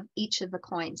amount of each of the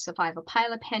coins. So if I have a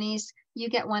pile of pennies, you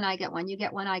get one, I get one, you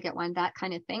get one, I get one, that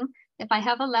kind of thing. If I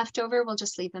have a leftover, we'll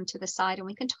just leave them to the side and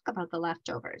we can talk about the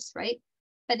leftovers, right?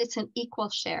 But it's an equal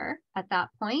share at that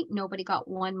point. Nobody got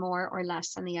one more or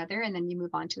less than the other, and then you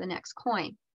move on to the next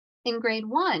coin. In grade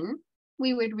 1,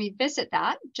 we would revisit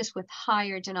that just with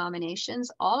higher denominations,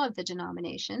 all of the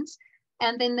denominations,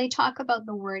 and then they talk about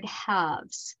the word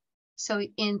halves. So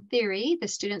in theory, the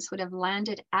students would have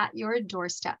landed at your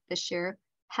doorstep this year,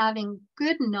 having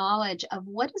good knowledge of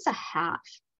what is a half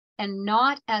and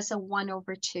not as a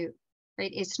 1/2,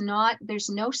 right? It's not, there's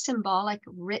no symbolic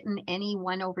written any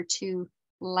 1/2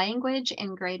 language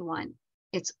in grade 1.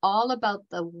 It's all about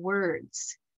the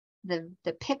words, the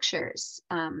pictures.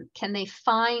 Can they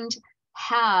find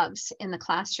halves in the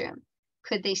classroom?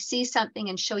 Could they see something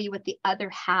and show you what the other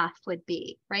half would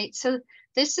be, right? So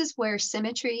this is where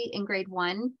symmetry in grade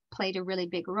 1 played a really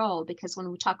big role, because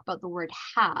when we talk about the word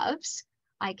halves,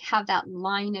 I have that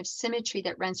line of symmetry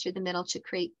that runs through the middle to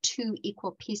create 2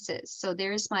 equal pieces. So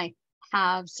there's my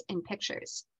halves in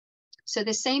pictures. So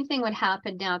the same thing would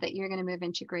happen now that you're going to move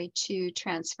into grade 2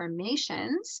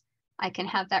 transformations. I can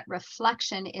have that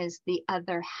reflection is the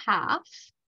other half,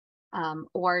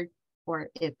 or or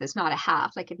if there's not a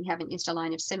half, like if you haven't used a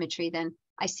line of symmetry, then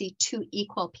I see two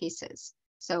equal pieces.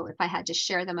 So if I had to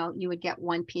share them out, you would get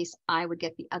one piece, I would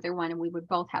get the other one, and we would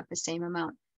both have the same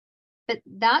amount. But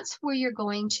that's where you're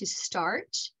going to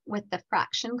start with the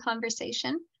fraction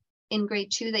conversation. In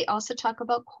grade 2, they also talk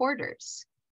about quarters.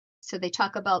 So they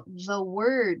talk about the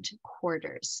word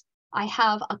quarters. I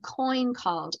have a coin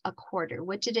called a quarter.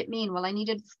 What did it mean? Well, I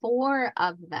needed 4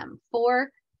 of them,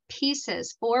 4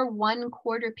 pieces, 4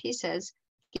 1/4 pieces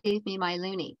gave me my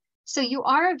loonie. So you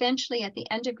are eventually at the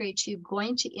end of grade 2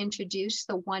 going to introduce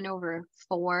the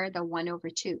 1/4, the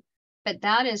 1/2. But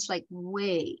that is like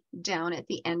way down at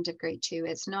the end of grade 2.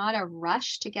 It's not a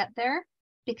rush to get there,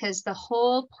 because the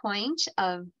whole point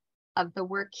of the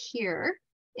work here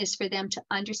is for them to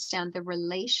understand the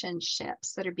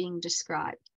relationships that are being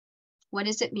described. What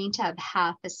does it mean to have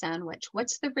half a sandwich?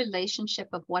 What's the relationship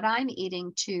of what I'm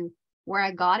eating to where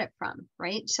I got it from,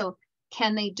 right? So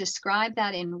can they describe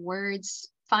that in words,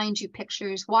 find you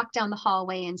pictures, walk down the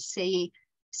hallway and say,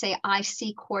 I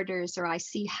see quarters, or I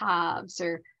see halves,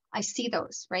 or I see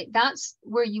those, right? That's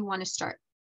where you want to start.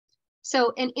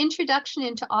 So an introduction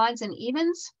into odds and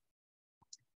evens,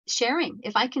 sharing.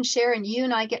 If I can share and you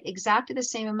and I get exactly the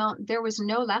same amount, there was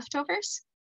no leftovers,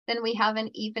 then we have an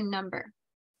even number.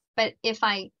 But if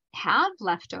I have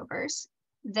leftovers,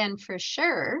 then for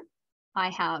sure I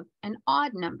have an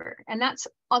odd number. And that's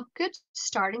a good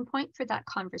starting point for that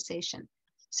conversation.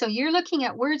 So you're looking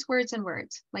at words, words, and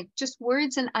words, like just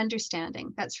words and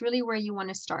understanding. That's really where you want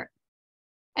to start.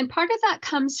 And part of that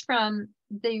comes from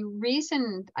the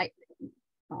reason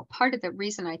part of the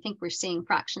reason I think we're seeing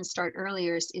fractions start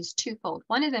earlier is twofold.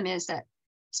 One of them is that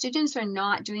students are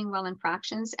not doing well in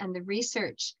fractions, and the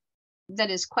research that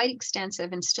is quite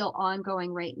extensive and still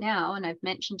ongoing right now, and I've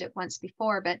mentioned it once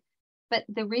before, but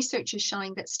the research is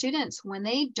showing that students, when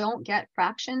they don't get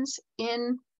fractions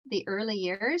in the early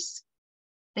years,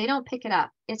 they don't pick it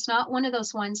up. It's not one of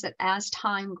those ones that as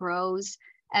time grows,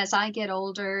 as I get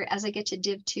older, as I get to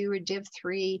Div 2 or Div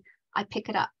 3, I pick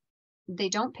it up. They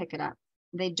don't pick it up.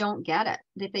 They don't get it.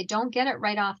 If they don't get it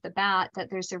right off the bat, that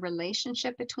there's a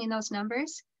relationship between those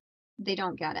numbers, they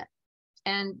don't get it.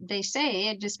 And they say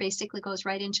it just basically goes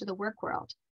right into the work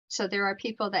world. So there are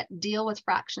people that deal with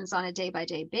fractions on a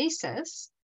day-by-day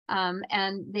basis,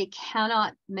 and they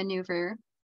cannot maneuver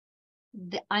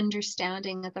the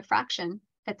understanding of the fraction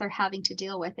that they're having to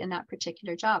deal with in that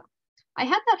particular job. I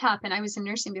had that happen. I was in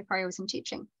nursing before I was in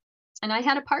teaching, and I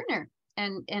had a partner.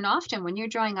 And often when you're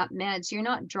drawing up meds, you're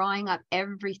not drawing up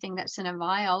everything that's in a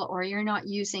vial, or you're not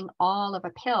using all of a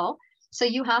pill. So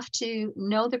you have to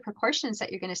know the proportions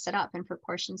that you're going to set up, and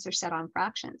proportions are set on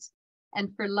fractions.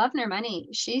 And for love nor money,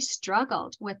 she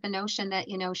struggled with the notion that,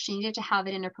 she needed to have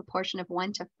it in a proportion of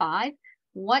 1 to 5.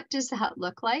 What does that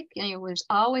look like? It was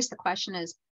always the question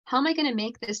is, how am I going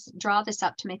to draw this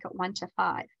up to make it 1 to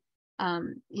 5?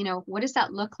 What does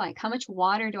that look like? How much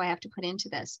water do I have to put into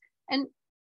this? And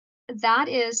that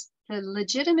is the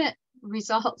legitimate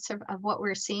results of what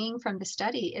we're seeing from the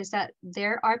study, is that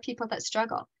there are people that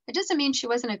struggle. It doesn't mean she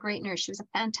wasn't a great nurse. She was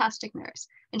a fantastic nurse,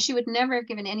 and she would never have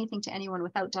given anything to anyone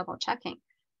without double checking.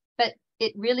 But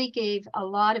it really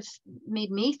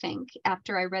made me think,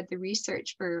 after I read the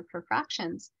research for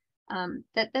fractions,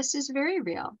 that this is very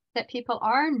real, that people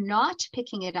are not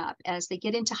picking it up as they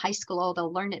get into high school. Oh,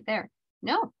 they'll learn it there.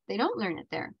 No, they don't learn it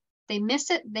there. They miss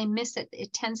it.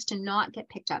 It tends to not get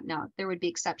picked up. Now, there would be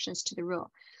exceptions to the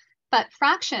rule. But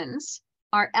fractions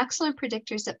are excellent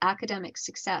predictors of academic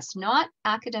success, not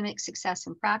academic success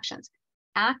in fractions,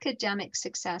 academic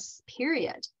success,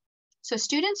 period. So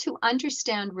students who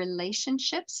understand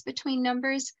relationships between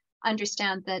numbers,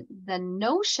 understand that the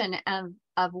notion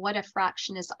of what a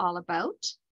fraction is all about,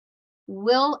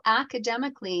 will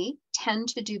academically tend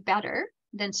to do better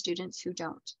than students who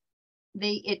don't.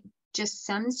 It just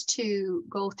tends to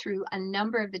go through a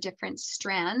number of the different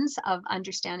strands of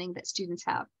understanding that students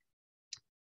have.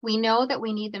 We know that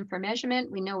we need them for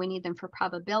measurement. We know we need them for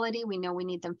probability. We know we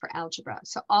need them for algebra.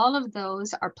 So all of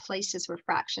those are places where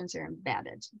fractions are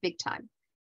embedded big time.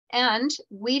 And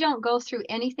we don't go through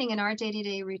anything in our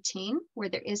day-to-day routine where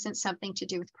there isn't something to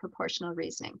do with proportional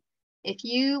reasoning. If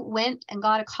you went and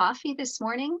got a coffee this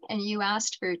morning and you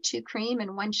asked for 2 cream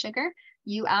and 1 sugar,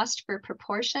 you asked for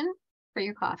proportion for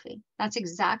your coffee. That's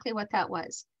exactly what that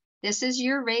was. This is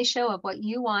your ratio of what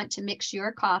you want to mix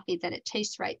your coffee that it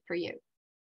tastes right for you.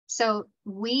 So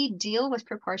we deal with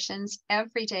proportions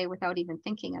every day without even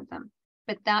thinking of them.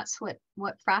 But that's what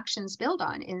fractions build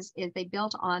on, is they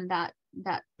build on that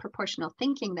proportional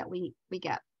thinking that we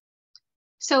get.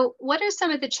 So what are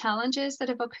some of the challenges that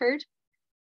have occurred?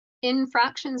 In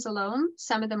fractions alone,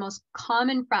 some of the most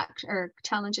common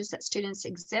challenges that students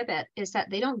exhibit is that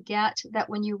they don't get that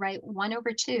when you write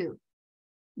 1/2,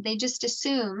 they just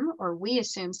assume, or we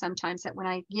assume sometimes, that when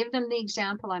I give them the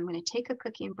example, I'm going to take a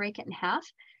cookie and break it in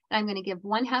half, and I'm going to give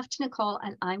one half to Nicole,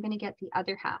 and I'm going to get the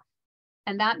other half.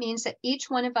 And that means that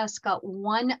each one of us got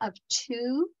one of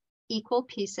 2 equal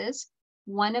pieces,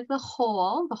 one of the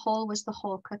whole was the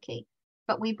whole cookie,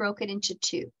 but we broke it into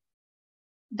 2.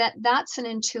 That's an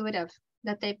intuitive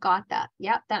that they've got that.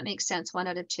 Yep, that makes sense.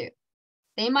 1/2.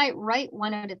 They might write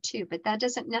 1/2, but that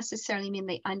doesn't necessarily mean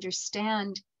they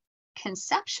understand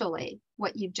conceptually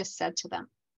what you've just said to them.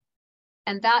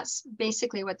 And that's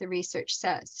basically what the research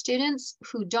says. Students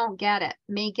who don't get it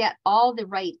may get all the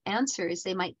right answers.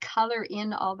 They might color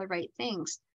in all the right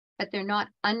things, but they're not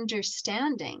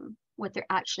understanding what they're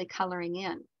actually coloring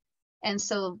in. And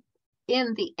so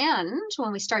in the end,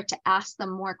 when we start to ask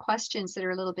them more questions that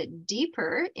are a little bit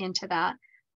deeper into that,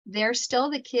 they're still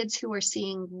the kids who are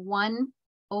seeing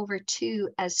 1/2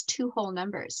 as 2 whole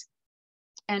numbers.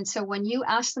 And so when you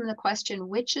ask them the question,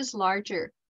 which is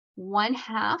larger,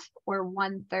 1/2 or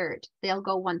 1/3, they'll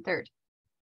go 1/3,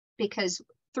 because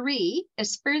 3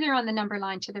 is further on the number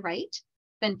line to the right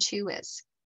than 2 is.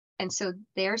 And so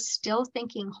they're still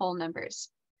thinking whole numbers.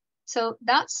 So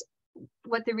that's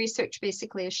what the research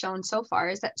basically has shown so far,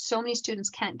 is that so many students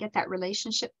can't get that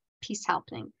relationship piece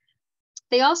happening.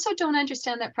 They also don't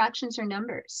understand that fractions are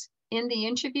numbers. In the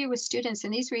interview with students,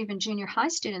 and these were even junior high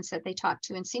students that they talked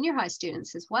to, and senior high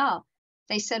students as well,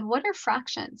 they said, what are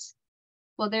fractions?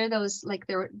 Well, they're those, like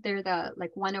they're the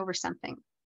like 1 over something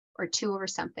or 2 over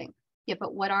something. Yeah,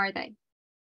 but what are they?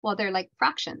 Well, they're like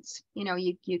fractions. You know,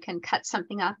 you can cut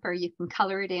something up or you can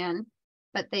color it in,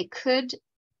 but they could,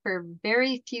 for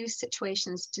very few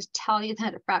situations, just tell you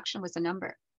that a fraction was a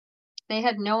number. They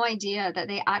had no idea that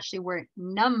they actually were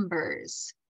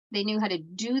numbers. They knew how to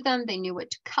do them. They knew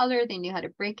what to color. They knew how to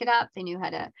break it up. They knew how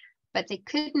to, but they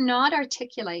could not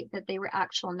articulate that they were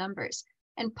actual numbers.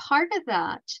 And part of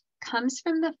that comes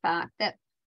from the fact that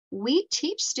we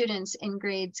teach students in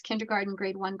grades, kindergarten,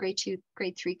 grade 1, grade 2,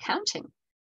 grade 3 counting.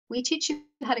 We teach you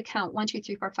how to count 1, 2,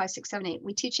 3, 4, 5, 6, 7, 8.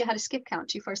 We teach you how to skip count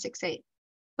 2, 4, 6, 8.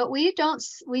 But we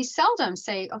seldom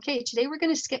say, okay, today we're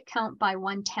going to skip count by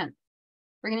 1/10.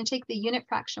 We're going to take the unit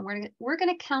fraction. We're going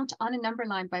to count on a number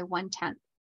line by 1/10.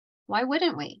 Why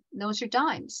wouldn't we? Those are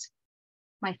dimes.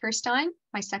 My first dime,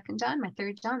 my second dime, my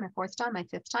third dime, my fourth dime, my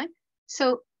fifth dime.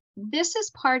 So this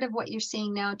is part of what you're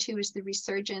seeing now too, is the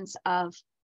resurgence of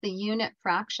the unit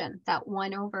fraction, that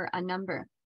 1 over a number.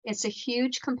 It's a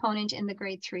huge component in the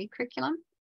grade 3 curriculum,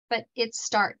 but it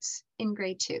starts in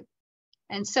grade 2.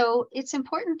 And so it's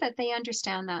important that they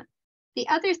understand that. The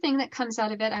other thing that comes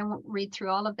out of it, I won't read through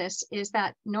all of this, is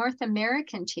that North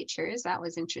American teachers, that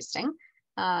was interesting.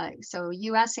 So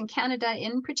US and Canada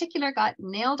in particular got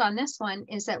nailed on this one,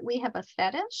 is that we have a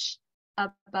fetish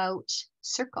about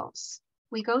circles.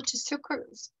 We go to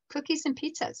circles, cookies and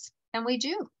pizzas, and we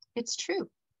do. It's true.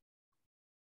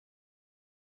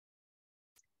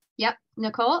 Yep,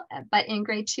 Nicole, but in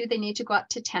grade 2, they need to go up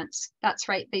to tenths. That's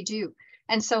right, they do.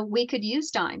 And so we could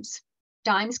use dimes.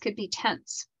 Dimes could be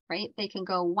tenths, right? They can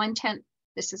go 1/10.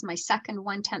 This is my second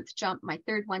 1/10 jump, my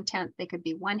third 1/10. They could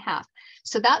be 1/2.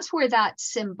 So that's where that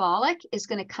symbolic is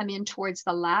going to come in towards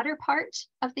the latter part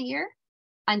of the year.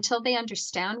 Until they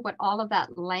understand what all of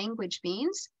that language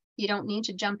means, you don't need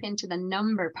to jump into the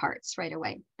number parts right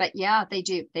away. But yeah, they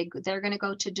do. They're going to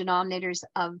go to denominators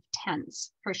of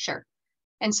tens for sure.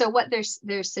 And so what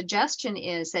their suggestion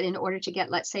is that in order to get,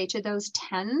 let's say, to those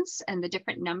tens and the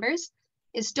different numbers,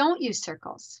 is don't use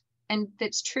circles. And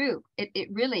that's true. It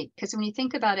really, because when you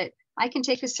think about it, I can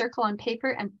take a circle on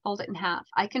paper and fold it in half.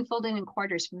 I can fold it in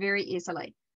quarters very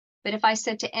easily. But if I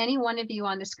said to any one of you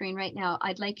on the screen right now,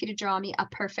 I'd like you to draw me a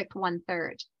perfect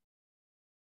 1/3.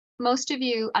 Most of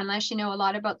you, unless you know a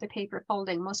lot about the paper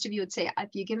folding, most of you would say,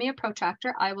 if you give me a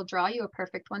protractor, I will draw you a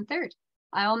perfect 1/3.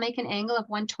 I'll make an angle of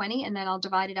 120 and then I'll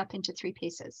divide it up into 3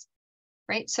 pieces,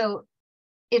 right? So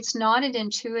it's not an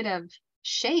intuitive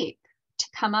shape to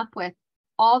come up with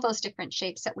all those different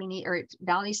shapes that we need, or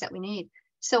values that we need.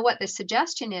 So what the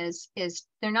suggestion is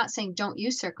they're not saying don't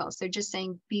use circles. They're just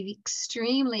saying be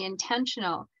extremely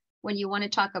intentional when you want to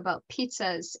talk about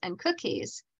pizzas and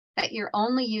cookies, that you're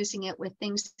only using it with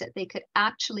things that they could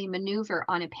actually maneuver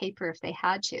on a paper if they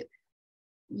had to.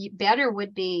 Better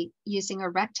would be using a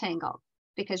rectangle,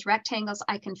 because rectangles,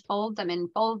 I can fold them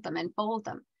and fold them and fold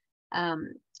them.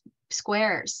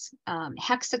 Squares,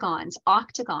 hexagons,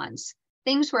 octagons,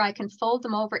 things where I can fold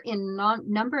them over in a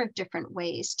number of different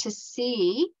ways to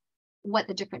see what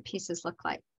the different pieces look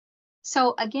like.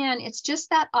 So again, it's just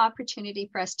that opportunity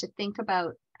for us to think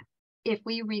about if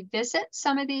we revisit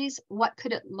some of these, what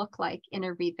could it look like in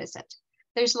a revisit?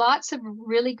 There's lots of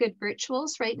really good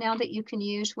virtuals right now that you can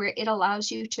use where it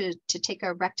allows you to take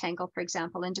a rectangle, for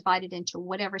example, and divide it into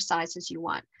whatever sizes you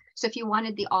want. So if you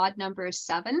wanted the odd number of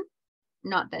 7,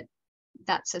 not that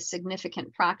that's a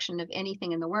significant fraction of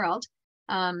anything in the world,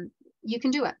 you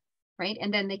can do it, right?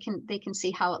 And then they can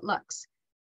see how it looks.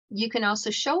 You can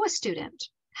also show a student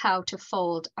how to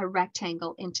fold a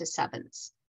rectangle into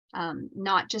 7s.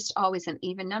 Not just always an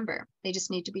even number. They just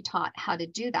need to be taught how to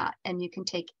do that. And you can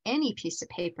take any piece of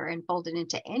paper and fold it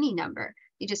into any number.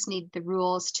 You just need the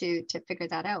rules to figure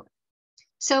that out.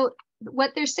 So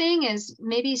what they're saying is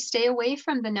maybe stay away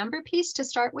from the number piece to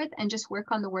start with and just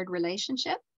work on the word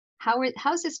relationship.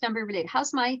 How's this number related?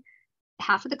 How's my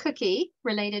half of the cookie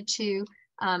related to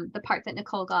the part that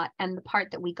Nicole got and the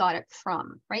part that we got it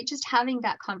from, right? Just having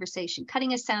that conversation,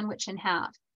 cutting a sandwich in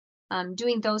half.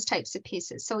 Doing those types of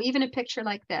pieces. So even a picture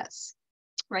like this,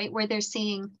 right, where they're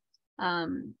seeing,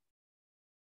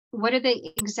 what are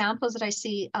the examples that I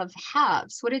see of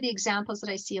halves? What are the examples that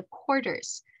I see of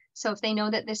quarters? So if they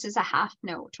know that this is a half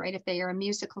note, right, if they are a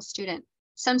musical student,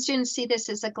 some students see this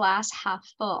as a glass half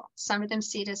full. Some of them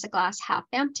see it as a glass half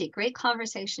empty. Great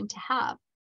conversation to have,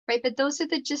 right? But those are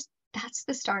that's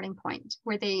the starting point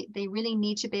where they really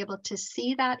need to be able to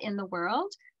see that in the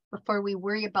world before we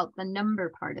worry about the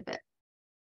number part of it.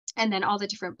 And then all the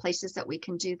different places that we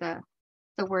can do the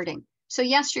wording. So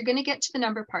yes, you're going to get to the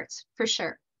number parts for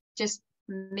sure. Just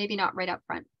maybe not right up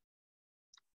front.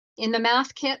 In the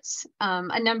math kits,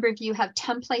 a number of you have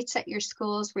templates at your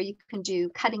schools where you can do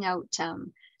cutting out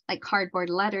like cardboard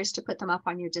letters to put them up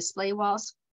on your display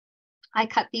walls. I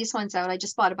cut these ones out. I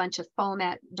just bought a bunch of foam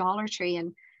at Dollar Tree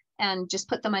and just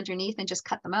put them underneath and just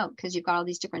cut them out because you've got all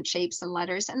these different shapes and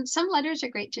letters. And some letters are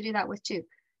great to do that with too.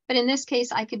 But in this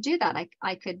case, I could do that.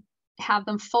 I could have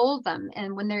them fold them.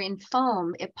 And when they're in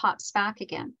foam, it pops back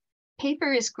again.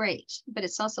 Paper is great, but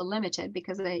it's also limited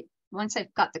because once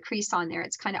I've got the crease on there,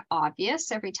 it's kind of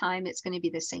obvious every time it's going to be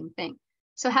the same thing.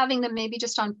 So having them maybe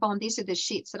just on foam, these are the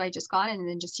sheets that I just got, and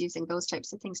then just using those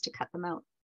types of things to cut them out.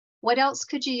 What else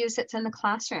could you use that's in the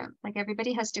classroom? Like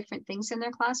everybody has different things in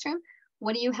their classroom.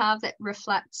 What do you have that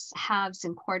reflects halves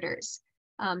and quarters?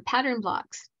 Pattern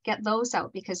blocks, get those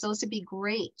out because those would be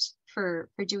great for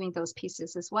doing those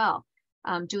pieces as well.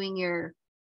 Doing your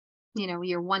 1/4,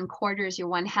 your 1/2, your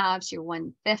 1/5,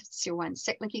 your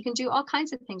 1/6, like you can do all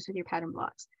kinds of things with your pattern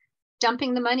blocks.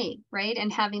 Dumping the money, right?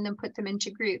 And having them put them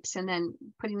into groups and then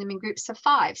putting them in groups of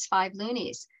 5s, 5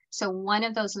 loonies. So one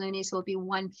of those loonies will be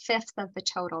 1/5 of the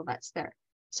total that's there.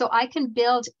 So I can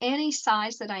build any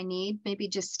size that I need, maybe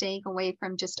just staying away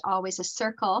from just always a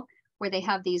circle where they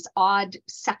have these odd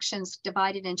sections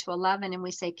divided into 11. And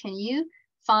we say, can you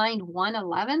find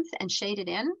 1/11 and shade it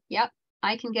in? Yep,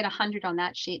 I can get 100 on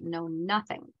that sheet and know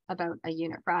nothing about a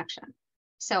unit fraction.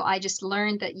 So I just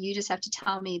learned that you just have to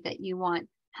tell me that you want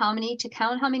how many to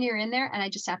count, how many are in there. And I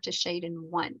just have to shade in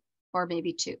 1 or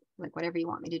maybe 2, like whatever you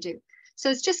want me to do. So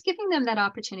it's just giving them that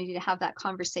opportunity to have that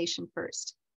conversation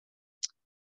first.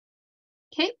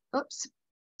 Okay, oops.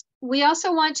 We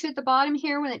also want to, at the bottom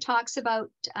here, when it talks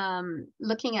about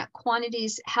looking at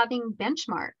quantities, having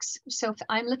benchmarks. So if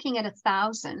I'm looking at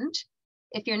 1,000,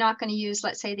 if you're not going to use,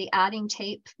 let's say, the adding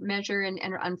tape measure and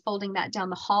unfolding that down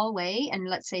the hallway, and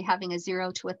let's say having a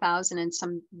 0 to 1,000 and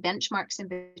some benchmarks in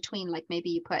between, like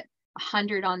maybe you put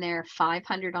 100 on there,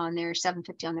 500 on there,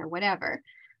 750 on there, whatever.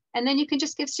 And then you can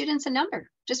just give students a number,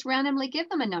 just randomly give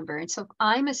them a number. And so if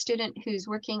I'm a student who's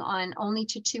working on only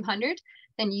to 200,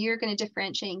 then you're going to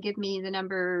differentiate and give me the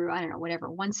number, I don't know, whatever,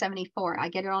 174. I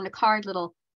get it on a card,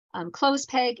 little clothes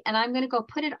peg, and I'm going to go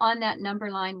put it on that number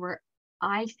line where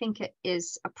I think it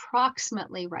is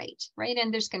approximately right?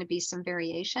 And there's going to be some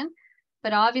variation.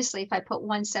 But obviously, if I put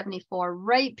 174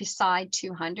 right beside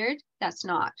 200, that's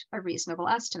not a reasonable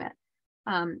estimate.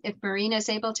 If Marina is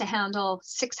able to handle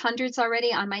 600s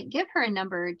already, I might give her a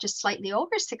number just slightly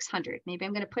over 600. Maybe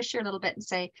I'm going to push her a little bit and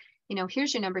say,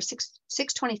 here's your number,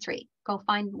 623. Go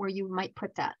find where you might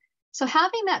put that. So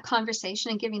having that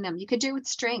conversation and giving them, you could do it with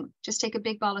string. Just take a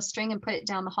big ball of string and put it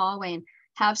down the hallway and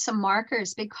have some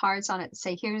markers, big cards on it and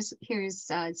say, here's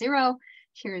 0,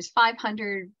 here's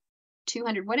 500,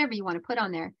 200, whatever you want to put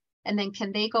on there. And then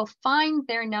can they go find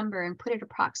their number and put it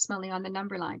approximately on the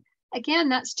number line? Again,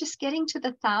 that's just getting to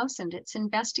the 1,000. It's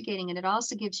investigating, and it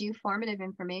also gives you formative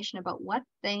information about what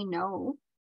they know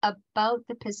about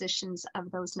the positions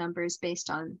of those numbers based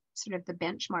on sort of the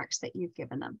benchmarks that you've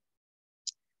given them.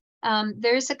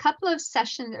 There's a couple of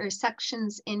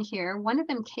sections in here. One of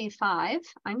them, K5.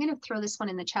 I'm going to throw this one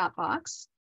in the chat box.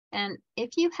 And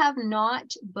if you have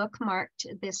not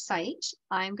bookmarked this site,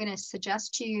 I'm going to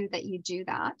suggest to you that you do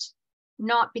that,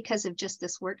 not because of just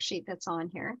this worksheet that's on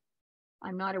here.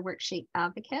 I'm not a worksheet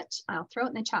advocate. I'll throw it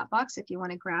in the chat box if you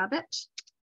want to grab it.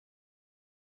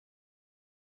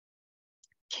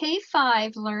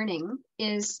 K5 Learning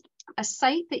is a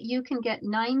site that you can get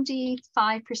 95%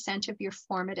 of your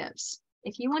formatives.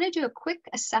 If you want to do a quick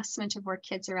assessment of where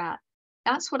kids are at,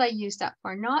 that's what I use that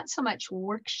for, not so much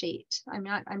worksheet. I'm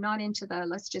not into the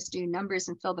let's just do numbers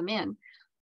and fill them in.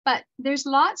 But there's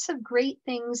lots of great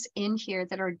things in here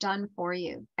that are done for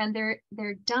you, and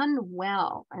they're done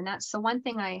well. And that's the one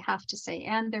thing I have to say,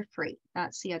 and they're free.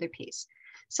 That's the other piece.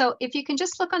 So if you can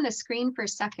just look on the screen for a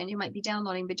second, you might be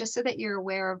downloading, but just so that you're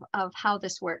aware of how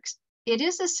this works. It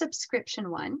is a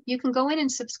subscription one. You can go in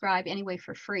and subscribe anyway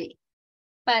for free,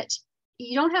 but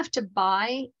you don't have to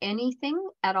buy anything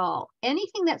at all.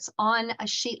 Anything that's on a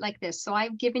sheet like this. So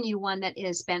I've given you one that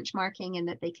is benchmarking and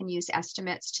that they can use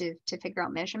estimates to figure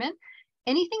out measurement.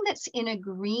 Anything that's in a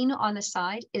green on the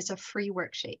side is a free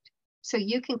worksheet. So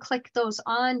you can click those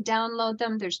on, download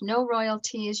them. There's no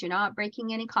royalties. You're not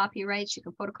breaking any copyrights. You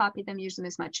can photocopy them, use them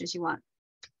as much as you want.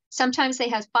 Sometimes they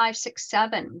have 5, 6,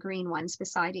 7 green ones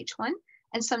beside each one.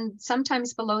 And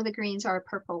sometimes below the greens are a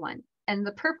purple one. And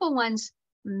the purple ones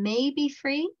may be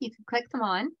free. You can click them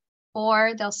on,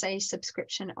 or they'll say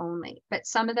subscription only, but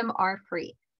some of them are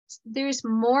free. There's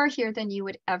more here than you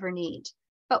would ever need.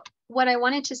 But what I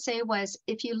wanted to say was,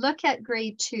 if you look at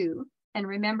grade 2, and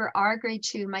remember our grade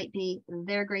 2 might be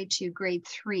their grade 2, grade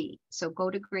 3. So go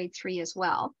to grade 3 as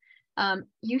well.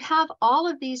 You have all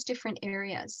of these different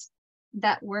areas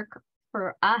that work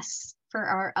for us, for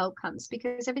our outcomes,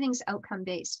 because everything's outcome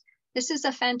based. This is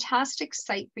a fantastic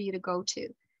site for you to go to.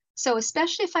 So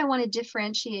especially if I want to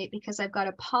differentiate, because I've got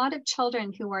a pod of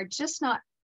children who are just not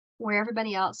where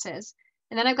everybody else is.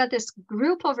 And then I've got this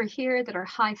group over here that are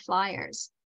high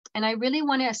flyers. And I really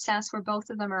want to assess where both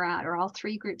of them are at, or all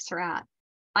 3 groups are at.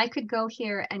 I could go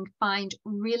here and find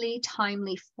really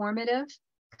timely, formative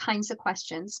kinds of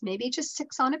questions, maybe just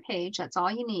 6 on a page. That's all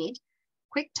you need.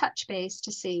 Quick touch base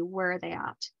to see where are they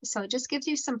at. So it just gives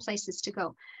you some places to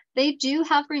go. They do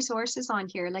have resources on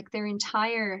here, like their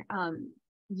entire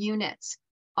units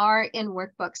are in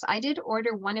workbooks. I did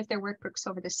order one of their workbooks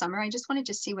over the summer. I just wanted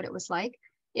to see what it was like.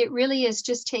 It really is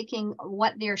just taking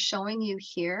what they're showing you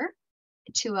here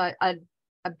to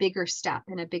a bigger step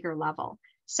and a bigger level.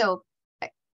 So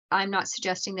I'm not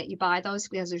suggesting that you buy those,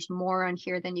 because there's more on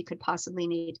here than you could possibly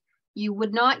need. You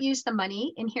would not use the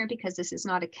money in here because this is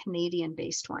not a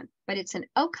Canadian-based one, but it's an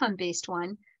outcome-based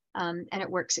one, and it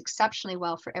works exceptionally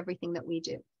well for everything that we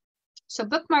do. So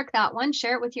bookmark that one,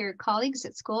 share it with your colleagues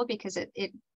at school, because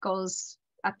it goes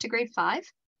up to grade 5,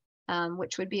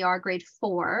 which would be our grade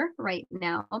 4 right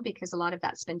now, because a lot of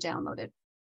that's been downloaded.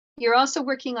 You're also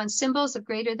working on symbols of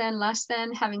greater than, less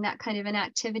than, having that kind of an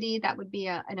activity. That would be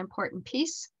an important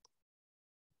piece.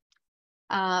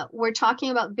 We're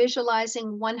talking about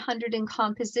visualizing 100 in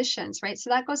compositions, right?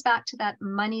 So that goes back to that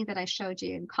money that I showed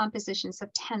you in compositions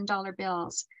of $10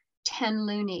 bills, 10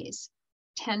 loonies,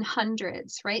 10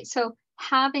 hundreds, right? So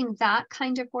having that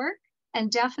kind of work,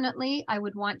 and definitely I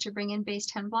would want to bring in base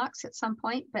 10 blocks at some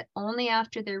point, but only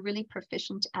after they're really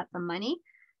proficient at the money.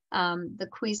 The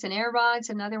Cuisenaire rod's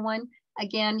another one.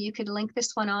 Again, you could link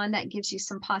this one on. That gives you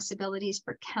some possibilities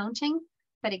for counting.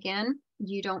 But again,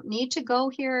 you don't need to go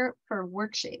here for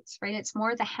worksheets, right? It's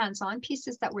more the hands-on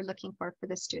pieces that we're looking for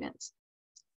the students.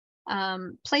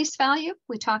 Place value,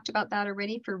 we talked about that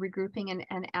already for regrouping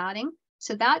and adding.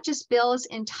 So that just builds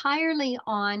entirely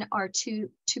on our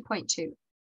 2.2.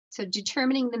 So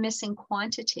determining the missing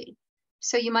quantity.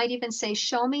 So you might even say,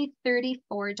 show me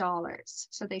 $34.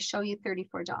 So they show you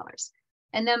 $34.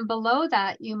 And then below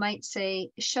that, you might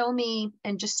say, show me,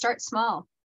 and just start small,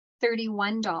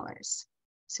 $31.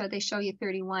 So they show you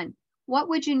 31. What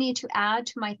would you need to add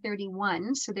to my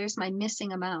 31? So there's my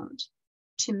missing amount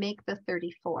to make the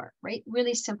 34, right?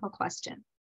 Really simple question.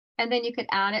 And then you could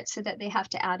add it so that they have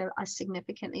to add a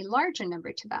significantly larger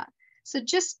number to that. So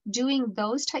just doing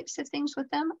those types of things with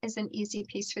them is an easy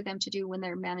piece for them to do when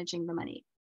they're managing the money.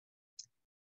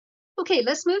 Okay,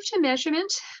 let's move to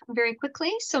measurement very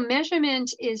quickly. So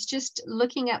measurement is just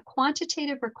looking at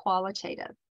quantitative or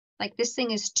qualitative. Like this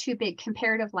thing is too big.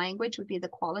 Comparative language would be the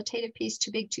qualitative piece,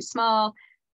 too big, too small,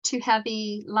 too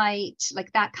heavy, light,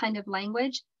 like that kind of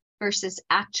language, versus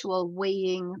actual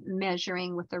weighing,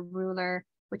 measuring with a ruler,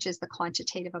 which is the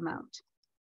quantitative amount.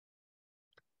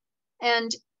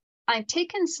 And I've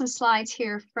taken some slides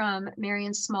here from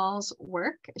Marion Small's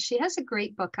work. She has a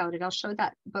great book out, and I'll show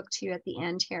that book to you at the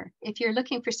end here. If you're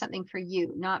looking for something for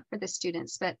you, not for the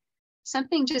students, but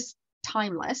something just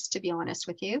timeless, to be honest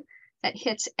with you, that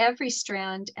hits every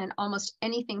strand and almost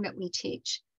anything that we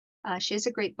teach. She has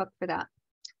a great book for that.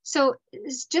 So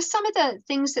it's just some of the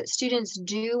things that students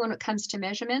do when it comes to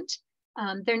measurement.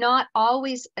 They're not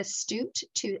always astute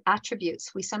to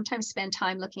attributes. We sometimes spend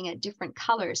time looking at different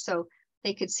colors. So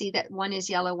they could see that one is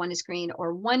yellow, one is green,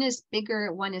 or one is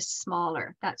bigger, one is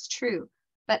smaller. That's true.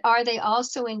 But are they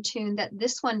also in tune that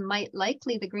this one might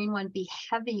likely, the green one, be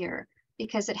heavier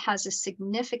because it has a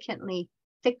significantly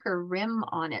thicker rim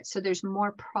on it. So there's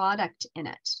more product in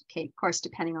it. Okay, of course,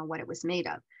 depending on what it was made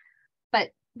of.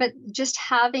 But just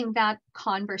having that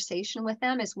conversation with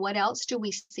them is, what else do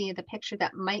we see in the picture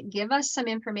that might give us some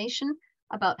information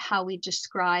about how we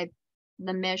describe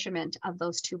the measurement of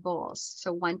those two bowls.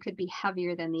 So one could be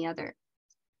heavier than the other.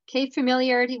 Okay,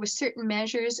 familiarity with certain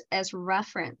measures as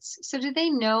reference. So do they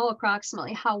know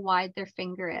approximately how wide their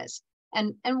finger is?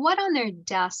 And what on their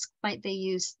desk might they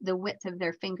use the width of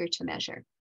their finger to measure?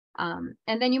 And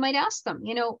then you might ask them,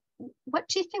 you know, what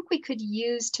do you think we could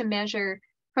use to measure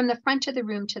from the front of the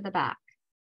room to the back?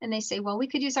 And they say, well, we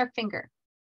could use our finger.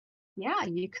 Yeah,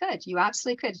 you could. You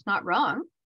absolutely could. It's not wrong.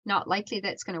 Not likely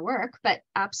that it's going to work, but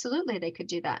absolutely they could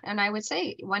do that. And I would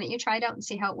say, why don't you try it out and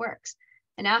see how it works?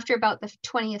 And after about the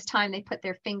 20th time they put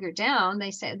their finger down,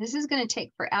 they say, this is going to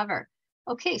take forever.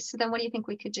 Okay, so then what do you think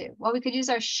we could do? Well, we could use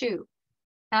our shoe.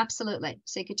 Absolutely.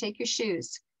 So you could take your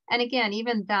shoes. And again,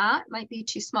 even that might be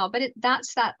too small, but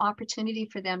that's that opportunity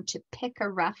for them to pick a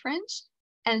reference.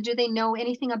 And do they know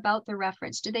anything about the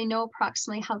reference? Do they know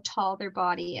approximately how tall their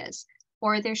body is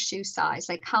or their shoe size?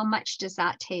 Like, how much does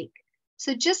that take?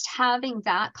 So just having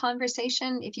that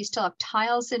conversation, if you still have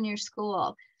tiles in your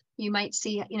school, you might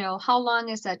see, you know, how long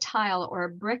is a tile or a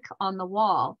brick on the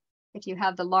wall? If you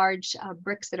have the large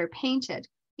bricks that are painted,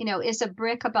 you know, is a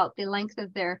brick about the length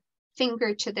of their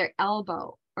finger to their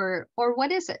elbow, or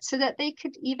what is it? So that they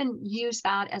could even use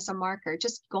that as a marker,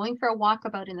 just going for a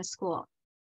walkabout in the school.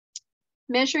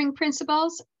 Measuring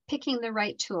principles, picking the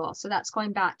right tool. So that's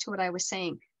going back to what I was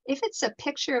saying. If it's a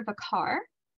picture of a car,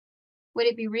 would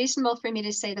it be reasonable for me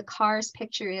to say the car's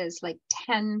picture is like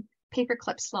 10 paper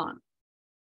clips long?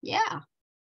 Yeah.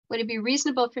 Would it be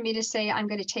reasonable for me to say I'm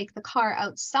going to take the car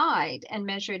outside and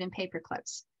measure it in paper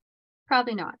clips?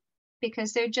 Probably not,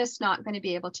 because they're just not going to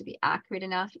be able to be accurate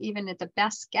enough. Even at the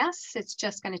best guess, it's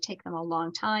just going to take them a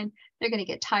long time. They're going to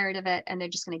get tired of it and they're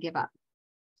just going to give up.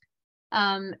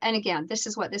 And again, this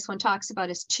is what this one talks about,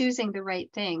 is choosing the right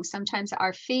thing. Sometimes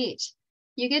our feet,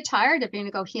 you get tired of being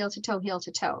to go heel to toe, heel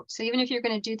to toe. So even if you're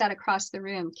going to do that across the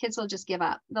room, kids will just give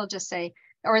up. They'll just say,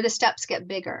 or the steps get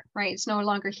bigger, right? It's no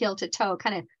longer heel to toe,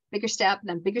 kind of bigger step,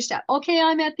 then bigger step. Okay,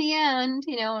 I'm at the end,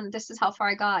 you know, and this is how far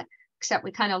I got, except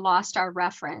we kind of lost our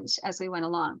reference as we went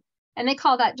along. And they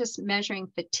call that just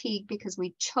measuring fatigue because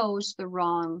we chose the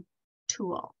wrong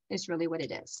tool, is really what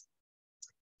it is.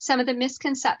 Some of the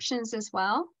misconceptions as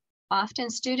well,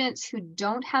 often students who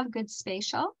don't have good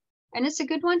spatial, and it's a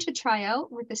good one to try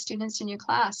out with the students in your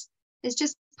class, is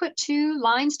just put two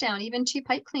lines down, even two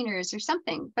pipe cleaners or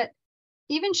something, but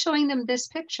even showing them this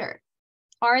picture.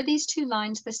 Are these two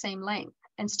lines the same length?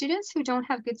 And students who don't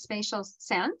have good spatial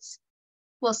sense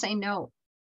will say no,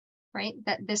 right?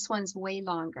 That this one's way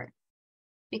longer.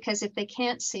 Because if they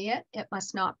can't see it, it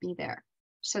must not be there.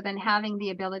 So then having the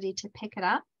ability to pick it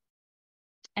up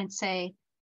and say,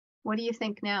 what do you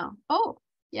think now? Oh,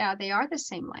 yeah, they are the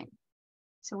same length.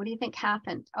 So what do you think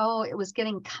happened? Oh, it was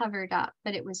getting covered up,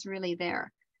 but it was really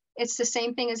there. It's the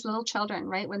same thing as little children,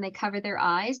 right? When they cover their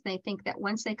eyes, they think that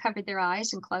once they covered their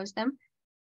eyes and closed them,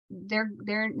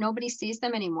 they're nobody sees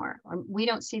them anymore. We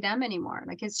don't see them anymore.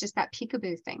 Like, it's just that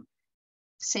peekaboo thing.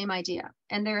 Same idea.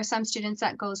 And there are some students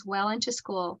that goes well into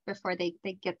school before they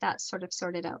get that sort of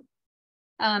sorted out.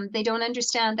 They don't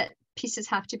understand that pieces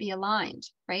have to be aligned,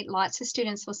 right? Lots of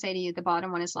students will say to you, the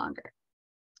bottom one is longer.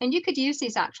 And you could use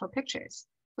these actual pictures.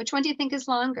 Which one do you think is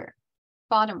longer?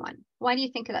 Bottom one. Why do you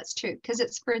think that's true? Because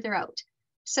it's further out.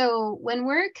 So when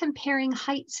we're comparing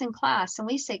heights in class and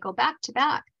we say go back to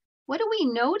back, what do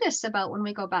we notice about when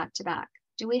we go back to back?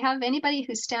 Do we have anybody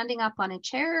who's standing up on a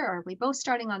chair, or are we both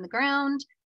starting on the ground?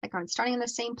 Like, are we starting in the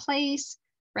same place,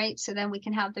 right? So then we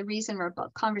can have the reason or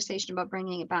about conversation about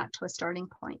bringing it back to a starting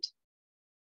point.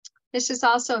 This is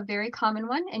also a very common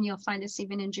one, and you'll find this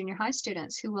even in junior high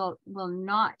students who will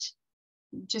not,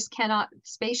 just cannot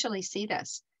spatially see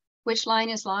this. Which line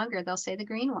is longer? They'll say the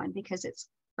green one because it's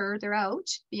further out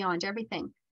beyond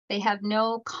everything. They have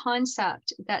no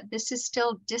concept that this is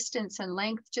still distance and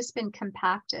length, just been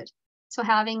compacted. So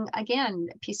having, again,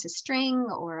 a piece of string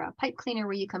or a pipe cleaner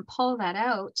where you can pull that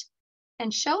out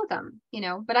and show them, you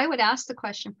know, but I would ask the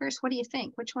question first, what do you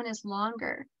think? Which one is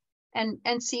longer?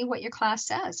 and see what your class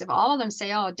says. If all of them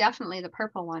say, oh, definitely the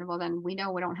purple one, well, then we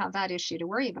know we don't have that issue to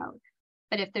worry about.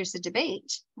 But if there's a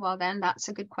debate, well, then that's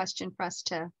a good question for us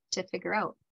to figure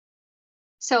out.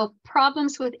 So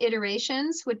problems with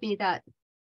iterations would be that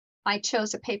I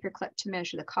chose a paper clip to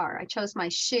measure the car. I chose my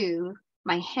shoe,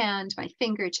 my hand, my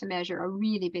finger to measure a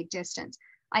really big distance.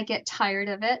 I get tired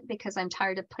of it because I'm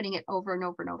tired of putting it over and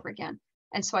over and over again.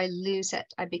 And so I lose it.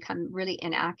 I become really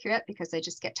inaccurate because I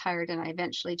just get tired, and I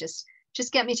eventually just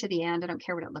get me to the end. I don't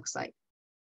care what it looks like.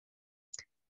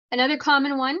 Another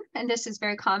common one, and this is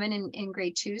very common in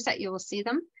grade 2s that you will see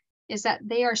them, is that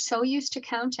they are so used to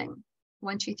counting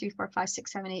 1, 2, 3, 4, 5,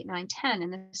 6, 7, 8, 9, 10.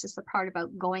 And this is the part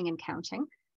about going and counting.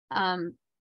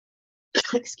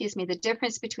 Excuse me, the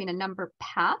difference between a number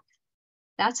path,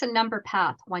 that's a number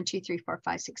path, 1, 2, 3, 4,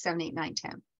 5, 6, 7, 8, 9,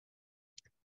 10.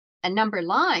 A number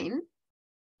line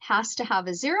has to have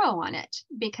a 0 on it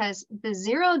because the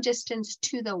 0 distance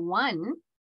to the 1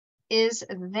 is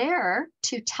there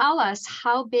to tell us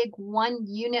how big 1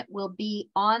 unit will be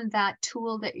on that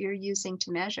tool that you're using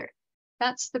to measure.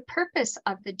 That's the purpose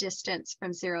of the distance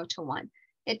from 0 to 1.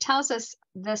 It tells us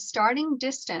the starting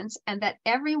distance and that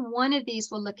every one of these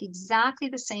will look exactly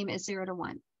the same as 0 to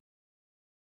 1.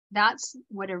 That's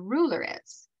what a ruler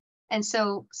is. And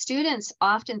so students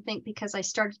often think because I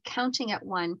started counting at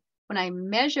 1, when I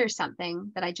measure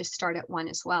something, that I just start at 1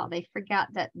 as well. They forget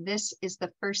that this is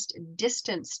the first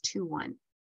distance to 1.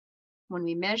 When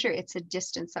we measure, it's a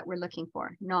distance that we're looking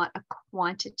for, not a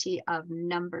quantity of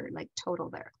number like total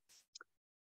there.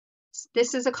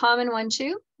 This is a common one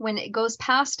too. When it goes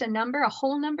past a number, a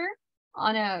whole number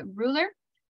on a ruler,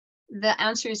 the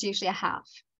answer is usually a half.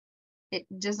 It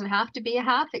doesn't have to be a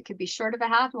half. It could be short of a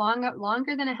half,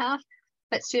 longer than a half,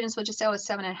 but students will just say, oh, it's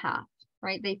 7.5,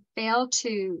 right? They fail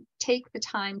to take the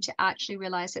time to actually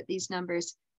realize that these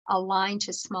numbers align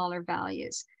to smaller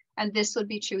values. And this would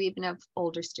be true even of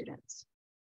older students.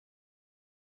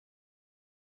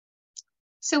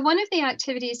 So one of the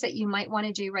activities that you might want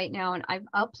to do right now, and I've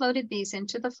uploaded these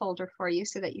into the folder for you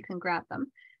so that you can grab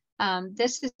them.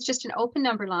 This is just an open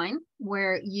number line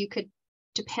where you could,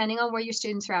 depending on where your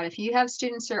students are at, if you have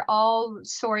students that are all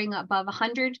soaring above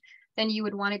 100, then you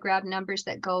would want to grab numbers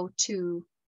that go to,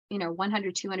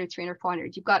 100, 200, 300,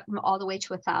 400. You've got them all the way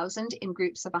to 1,000 in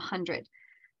groups of 100.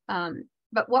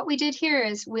 But what we did here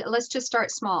is let's just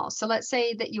start small. So let's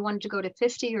say that you wanted to go to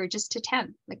 50 or just to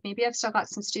 10. Like maybe I've still got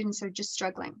some students who are just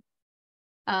struggling.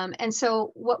 And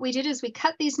so what we did is we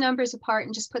cut these numbers apart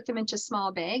and just put them into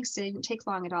small bags. They didn't take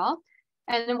long at all.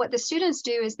 And then what the students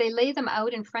do is they lay them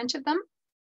out in front of them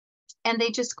and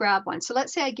they just grab one. So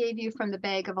let's say I gave you from the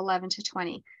bag of 11 to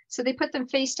 20. So they put them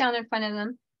face down in front of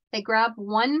them. They grab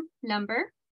one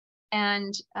number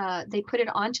and they put it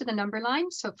onto the number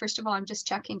line. So first of all, I'm just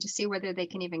checking to see whether they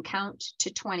can even count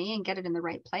to 20 and get it in the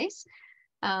right place.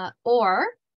 Or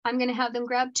I'm going to have them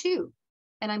grab 2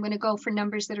 and I'm going to go for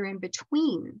numbers that are in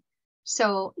between.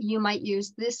 So you might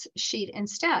use this sheet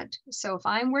instead. So if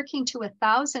I'm working to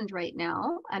 1,000 right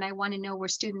now and I want to know where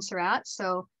students are at,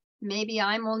 so maybe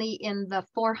I'm only in the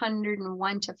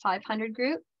 401 to 500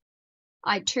 group,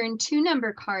 I turn 2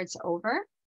 number cards over.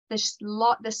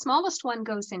 The smallest one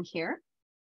goes in here.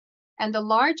 And the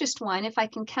largest one, if I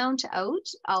can count out,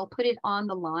 I'll put it on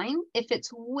the line. If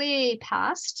it's way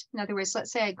past, in other words,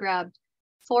 let's say I grabbed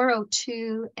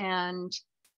 402 and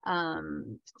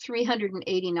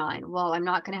 389. Well, I'm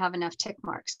not going to have enough tick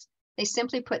marks. They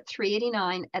simply put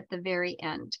 389 at the very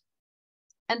end.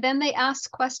 And then they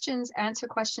ask questions, answer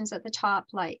questions at the top,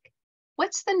 like,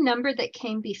 what's the number that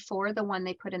came before the one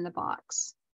they put in the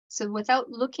box? So without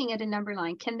looking at a number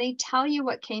line, can they tell you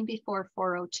what came before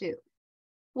 402?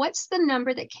 What's the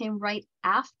number that came right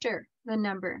after the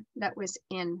number that was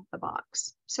in the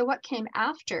box? So what came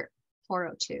after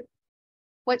 402?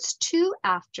 What's 2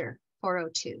 after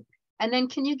 402? And then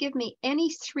can you give me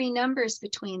any 3 numbers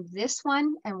between this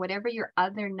one and whatever your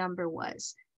other number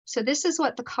was? So this is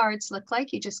what the cards look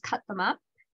like. You just cut them up.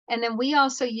 And then we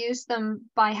also use them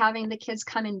by having the kids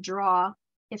come and draw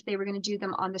if they were going to do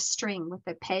them on the string with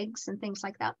the pegs and things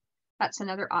like that. That's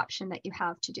another option that you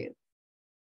have to do.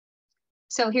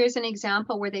 So here's an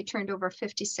example where they turned over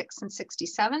 56 and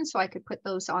 67. So I could put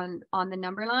those on the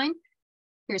number line.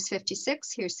 Here's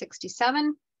 56, here's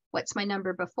 67. What's my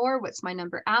number before? What's my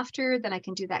number after? Then I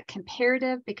can do that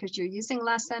comparative because you're using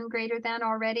less than, greater than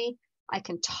already. I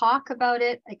can talk about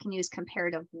it. I can use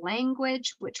comparative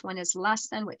language. Which one is less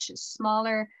than, which is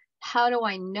smaller? How do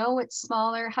I know it's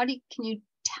smaller? Can you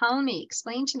tell me,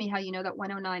 explain to me how you know that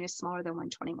 109 is smaller than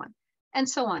 121, and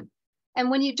so on. And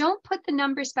when you don't put the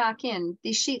numbers back in,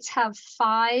 these sheets have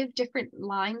 5 different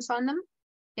lines on them.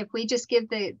 If we just give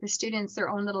the students their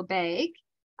own little bag,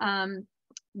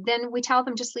 then we tell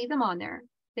them just leave them on there.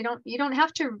 You don't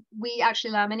have to, we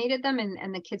actually laminated them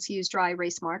and the kids use dry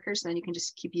erase markers, and then you can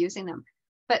just keep using them.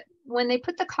 But when they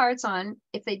put the cards on,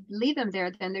 if they leave them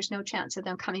there, then there's no chance of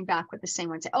them coming back with the same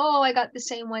ones. Oh, I got the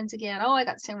same ones again. Oh, I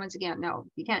got the same ones again. No,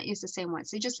 you can't use the same ones.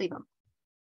 So you just leave them.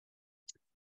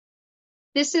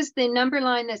 This is the number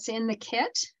line that's in the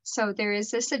kit. So there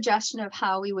is a suggestion of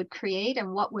how we would create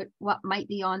and what might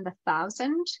be on the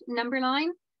 1,000 number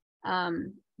line.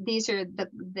 These are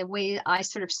the way I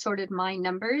sort of sorted my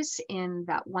numbers in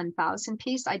that 1,000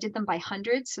 piece. I did them by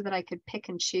hundreds so that I could pick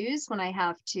and choose when I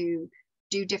have to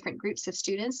do different groups of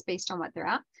students based on what they're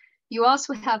at. You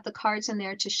also have the cards in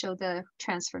there to show the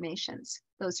transformations.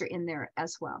 Those are in there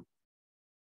as well.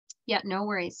 Yeah, no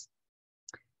worries.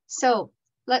 So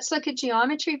let's look at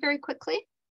geometry very quickly,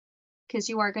 because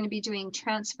you are going to be doing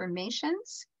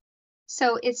transformations.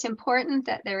 So it's important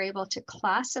that they're able to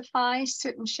classify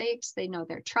certain shapes. They know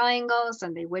they're triangles,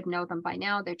 and they would know them by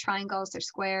now. They're triangles, they're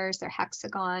squares, they're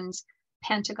hexagons,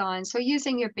 pentagons. So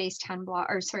using your base 10 block,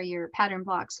 or sorry, your pattern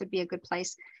blocks would be a good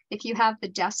place. If you have the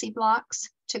deci blocks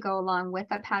to go along with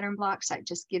the pattern blocks, that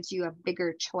just gives you a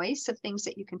bigger choice of things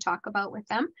that you can talk about with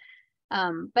them.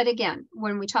 But again,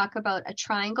 when we talk about a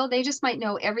triangle, they just might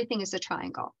know everything is a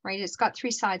triangle, right? It's got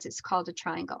 3 sides, it's called a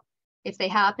triangle. If they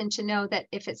happen to know that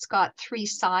if it's got 3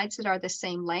 sides that are the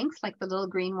same length, like the little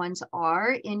green ones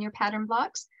are in your pattern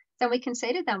blocks, then we can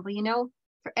say to them, well, you know,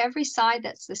 for every side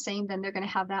that's the same, then they're going to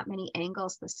have that many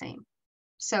angles the same.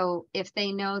 So if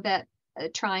they know that a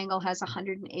triangle has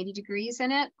 180 degrees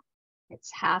in it, it's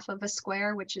half of a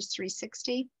square, which is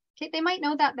 360. Okay, they might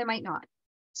know that, they might not.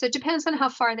 So it depends on how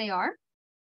far they are.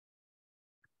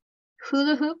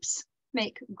 Hula hoops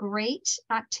make great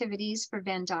activities for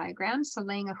Venn diagrams. So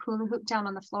laying a hula hoop down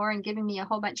on the floor and giving me a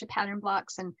whole bunch of pattern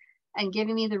blocks and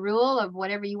giving me the rule of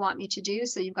whatever you want me to do.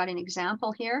 So you've got an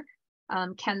example here.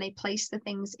 Can they place the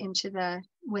things into the,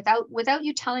 without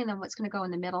you telling them what's going to go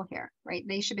in the middle here, right?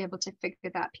 They should be able to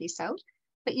figure that piece out.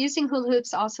 But using hula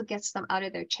hoops also gets them out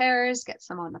of their chairs, gets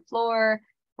them on the floor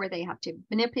where they have to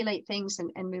manipulate things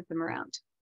and move them around.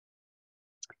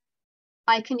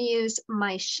 I can use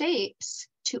my shapes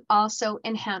to also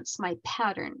enhance my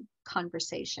pattern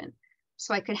conversation.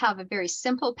 So I could have a very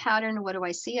simple pattern. What do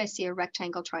I see? I see a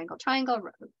rectangle, triangle, triangle,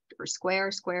 or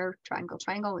square, square, triangle,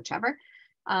 triangle, whichever.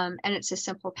 And it's a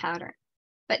simple pattern.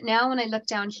 But now when I look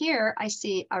down here, I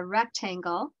see a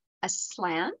rectangle, a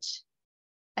slant,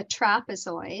 a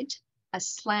trapezoid, a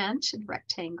slanted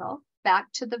rectangle,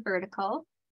 back to the vertical,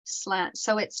 slant.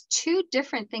 So it's 2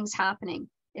 different things happening.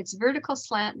 It's vertical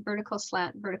slant, vertical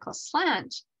slant, vertical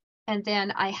slant. And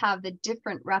then I have the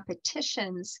different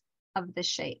repetitions of the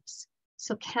shapes.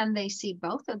 So can they see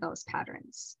both of those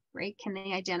patterns, right? Can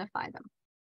they identify them?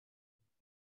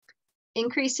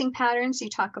 Increasing patterns, you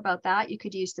talk about that. You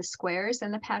could use the squares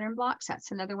and the pattern blocks.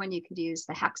 That's another one. You could use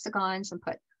the hexagons and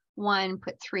put 1,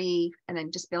 put 3, and then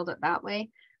just build it that way.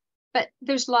 But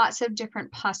there's lots of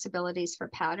different possibilities for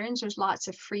patterns. There's lots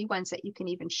of free ones that you can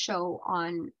even show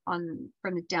from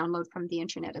the download from the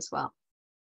internet as well.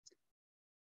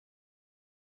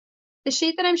 The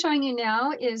sheet that I'm showing you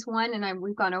now is one, and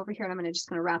we've gone over here, and I'm just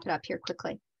going to wrap it up here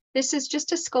quickly. This is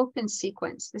just a scope and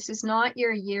sequence. This is not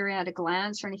your year at a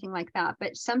glance or anything like that.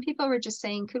 But some people were just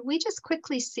saying, could we just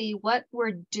quickly see what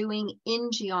we're doing in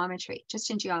geometry,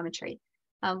 just in geometry?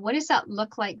 What does that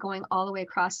look like going all the way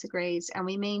across the grades? And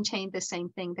we maintained the same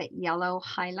thing, that yellow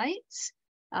highlights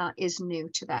is new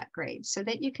to that grade, so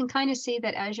that you can kind of see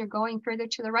that as you're going further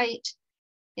to the right,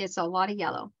 it's a lot of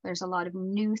yellow. There's a lot of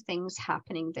new things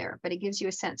happening there, but it gives you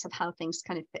a sense of how things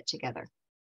kind of fit together.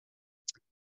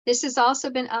 This has also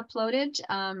been uploaded,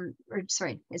 or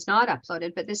sorry, it's not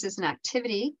uploaded, but this is an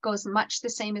activity, goes much the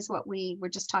same as what we were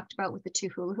just talked about with the 2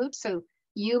 hula hoops. So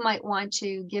you might want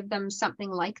to give them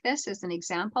something like this as an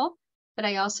example, but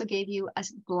I also gave you a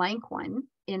blank one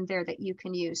in there that you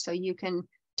can use. So you can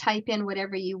type in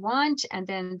whatever you want, and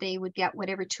then they would get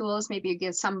whatever tools. Maybe you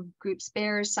give some groups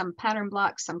bears, some pattern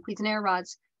blocks, some Cuisenaire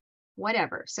rods,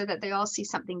 whatever, so that they all see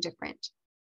something different.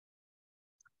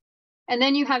 And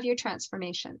then you have your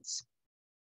transformations.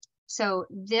 So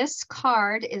this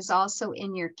card is also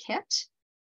in your kit,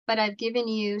 but I've given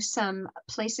you some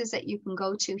places that you can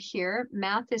go to here.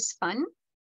 Math is Fun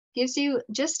gives you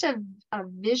just a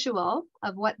visual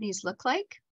of what these look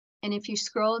like. And if you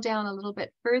scroll down a little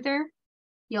bit further,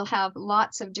 you'll have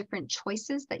lots of different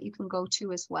choices that you can go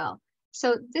to as well.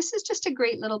 So this is just a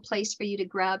great little place for you to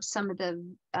grab some of the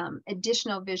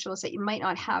additional visuals that you might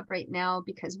not have right now,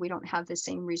 because we don't have the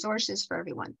same resources for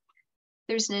everyone.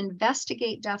 There's an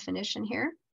investigate definition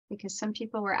here. because some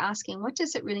people were asking, what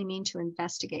does it really mean to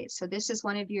investigate? So this is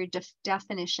one of your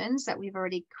definitions that we've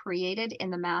already created in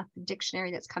the math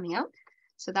dictionary that's coming out.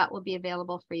 So that will be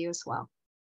available for you as well.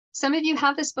 Some of you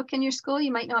have this book in your school.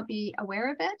 You might not be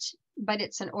aware of it, but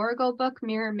it's an Origo book,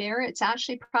 Mirror, Mirror. It's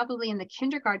actually probably in the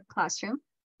kindergarten classroom,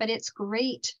 but it's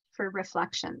great for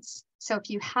reflections. So if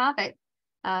you have it,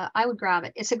 I would grab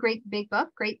it. It's a great big book,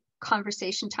 great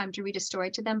conversation time to read a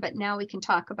story to them. But now we can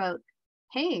talk about,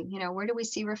 hey, you know, where do we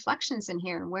see reflections in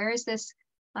here? Where is this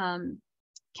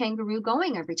kangaroo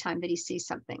going every time that he sees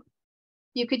something?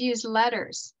 You could use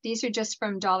letters. These are just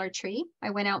from Dollar Tree.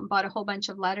 I went out and bought a whole bunch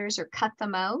of letters or cut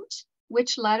them out.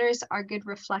 Which letters are good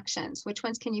reflections? Which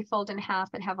ones can you fold in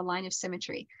half and have a line of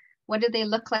symmetry? What do they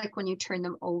look like when you turn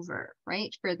them over,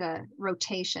 right? For the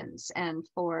rotations and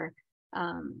for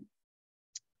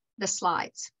the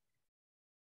slides.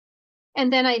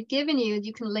 And then I've given you,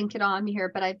 you can link it on here,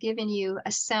 but I've given you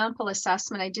a sample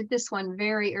assessment. I did this one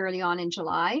very early on in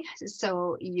July,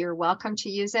 so you're welcome to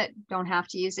use it. Don't have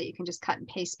to use it. You can just cut and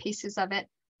paste pieces of it.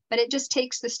 But it just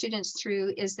takes the students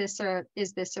through, is this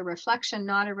a reflection,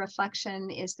 not a reflection?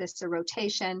 Is this a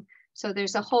rotation? So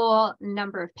there's a whole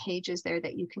number of pages there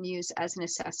that you can use as an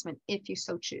assessment if you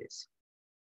so choose.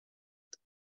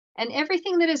 And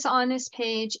everything that is on this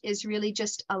page is really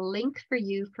just a link for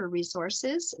you for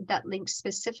resources that link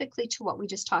specifically to what we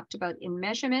just talked about in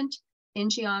measurement, in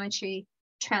geometry,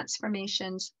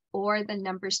 transformations, or the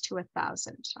numbers to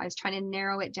 1,000. I was trying to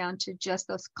narrow it down to just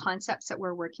those concepts that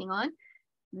we're working on.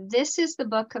 This is the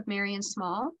book of Marion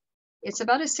Small. It's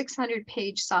about a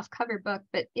 600-page softcover book,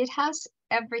 but it has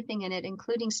everything in it,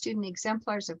 including student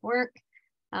exemplars of work.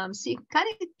 So you kind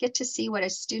of get to see what a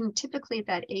student typically at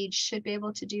that age should be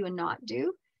able to do and not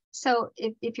do. So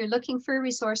if you're looking for a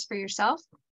resource for yourself,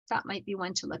 that might be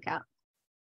one to look at.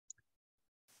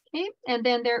 Okay, and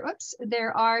then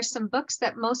there are some books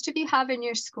that most of you have in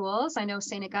your schools. I know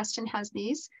St. Augustine has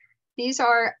these. These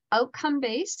are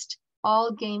outcome-based,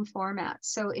 all game formats.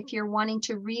 So if you're wanting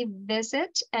to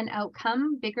revisit an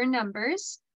outcome, bigger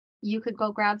numbers, you could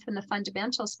go grab from the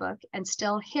fundamentals book and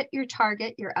still hit your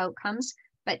target, your outcomes,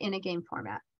 but in a game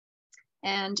format.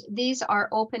 And these are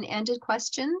open-ended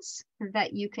questions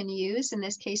that you can use. In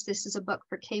this case, this is a book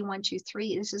for K1, 2,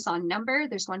 3. This is on number.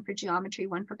 There's one for geometry,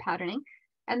 one for patterning.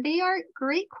 And they are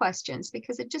great questions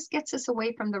because it just gets us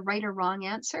away from the right or wrong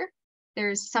answer.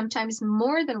 There's sometimes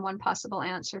more than one possible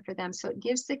answer for them. So it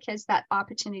gives the kids that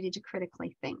opportunity to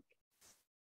critically think.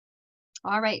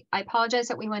 All right, I apologize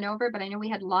that we went over, but I know we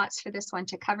had lots for this one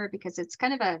to cover because it's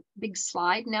kind of a big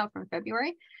slide now from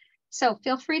February. So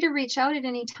feel free to reach out at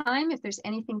any time if there's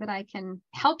anything that I can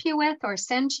help you with or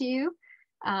send to you.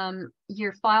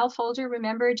 Your file folder,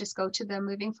 remember, just go to the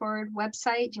Moving Forward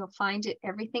website. You'll find it,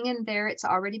 everything in there. It's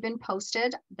already been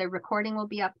posted. The recording will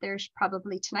be up there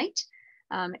probably tonight,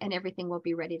 and everything will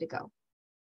be ready to go.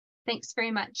 Thanks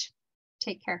very much.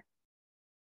 Take care.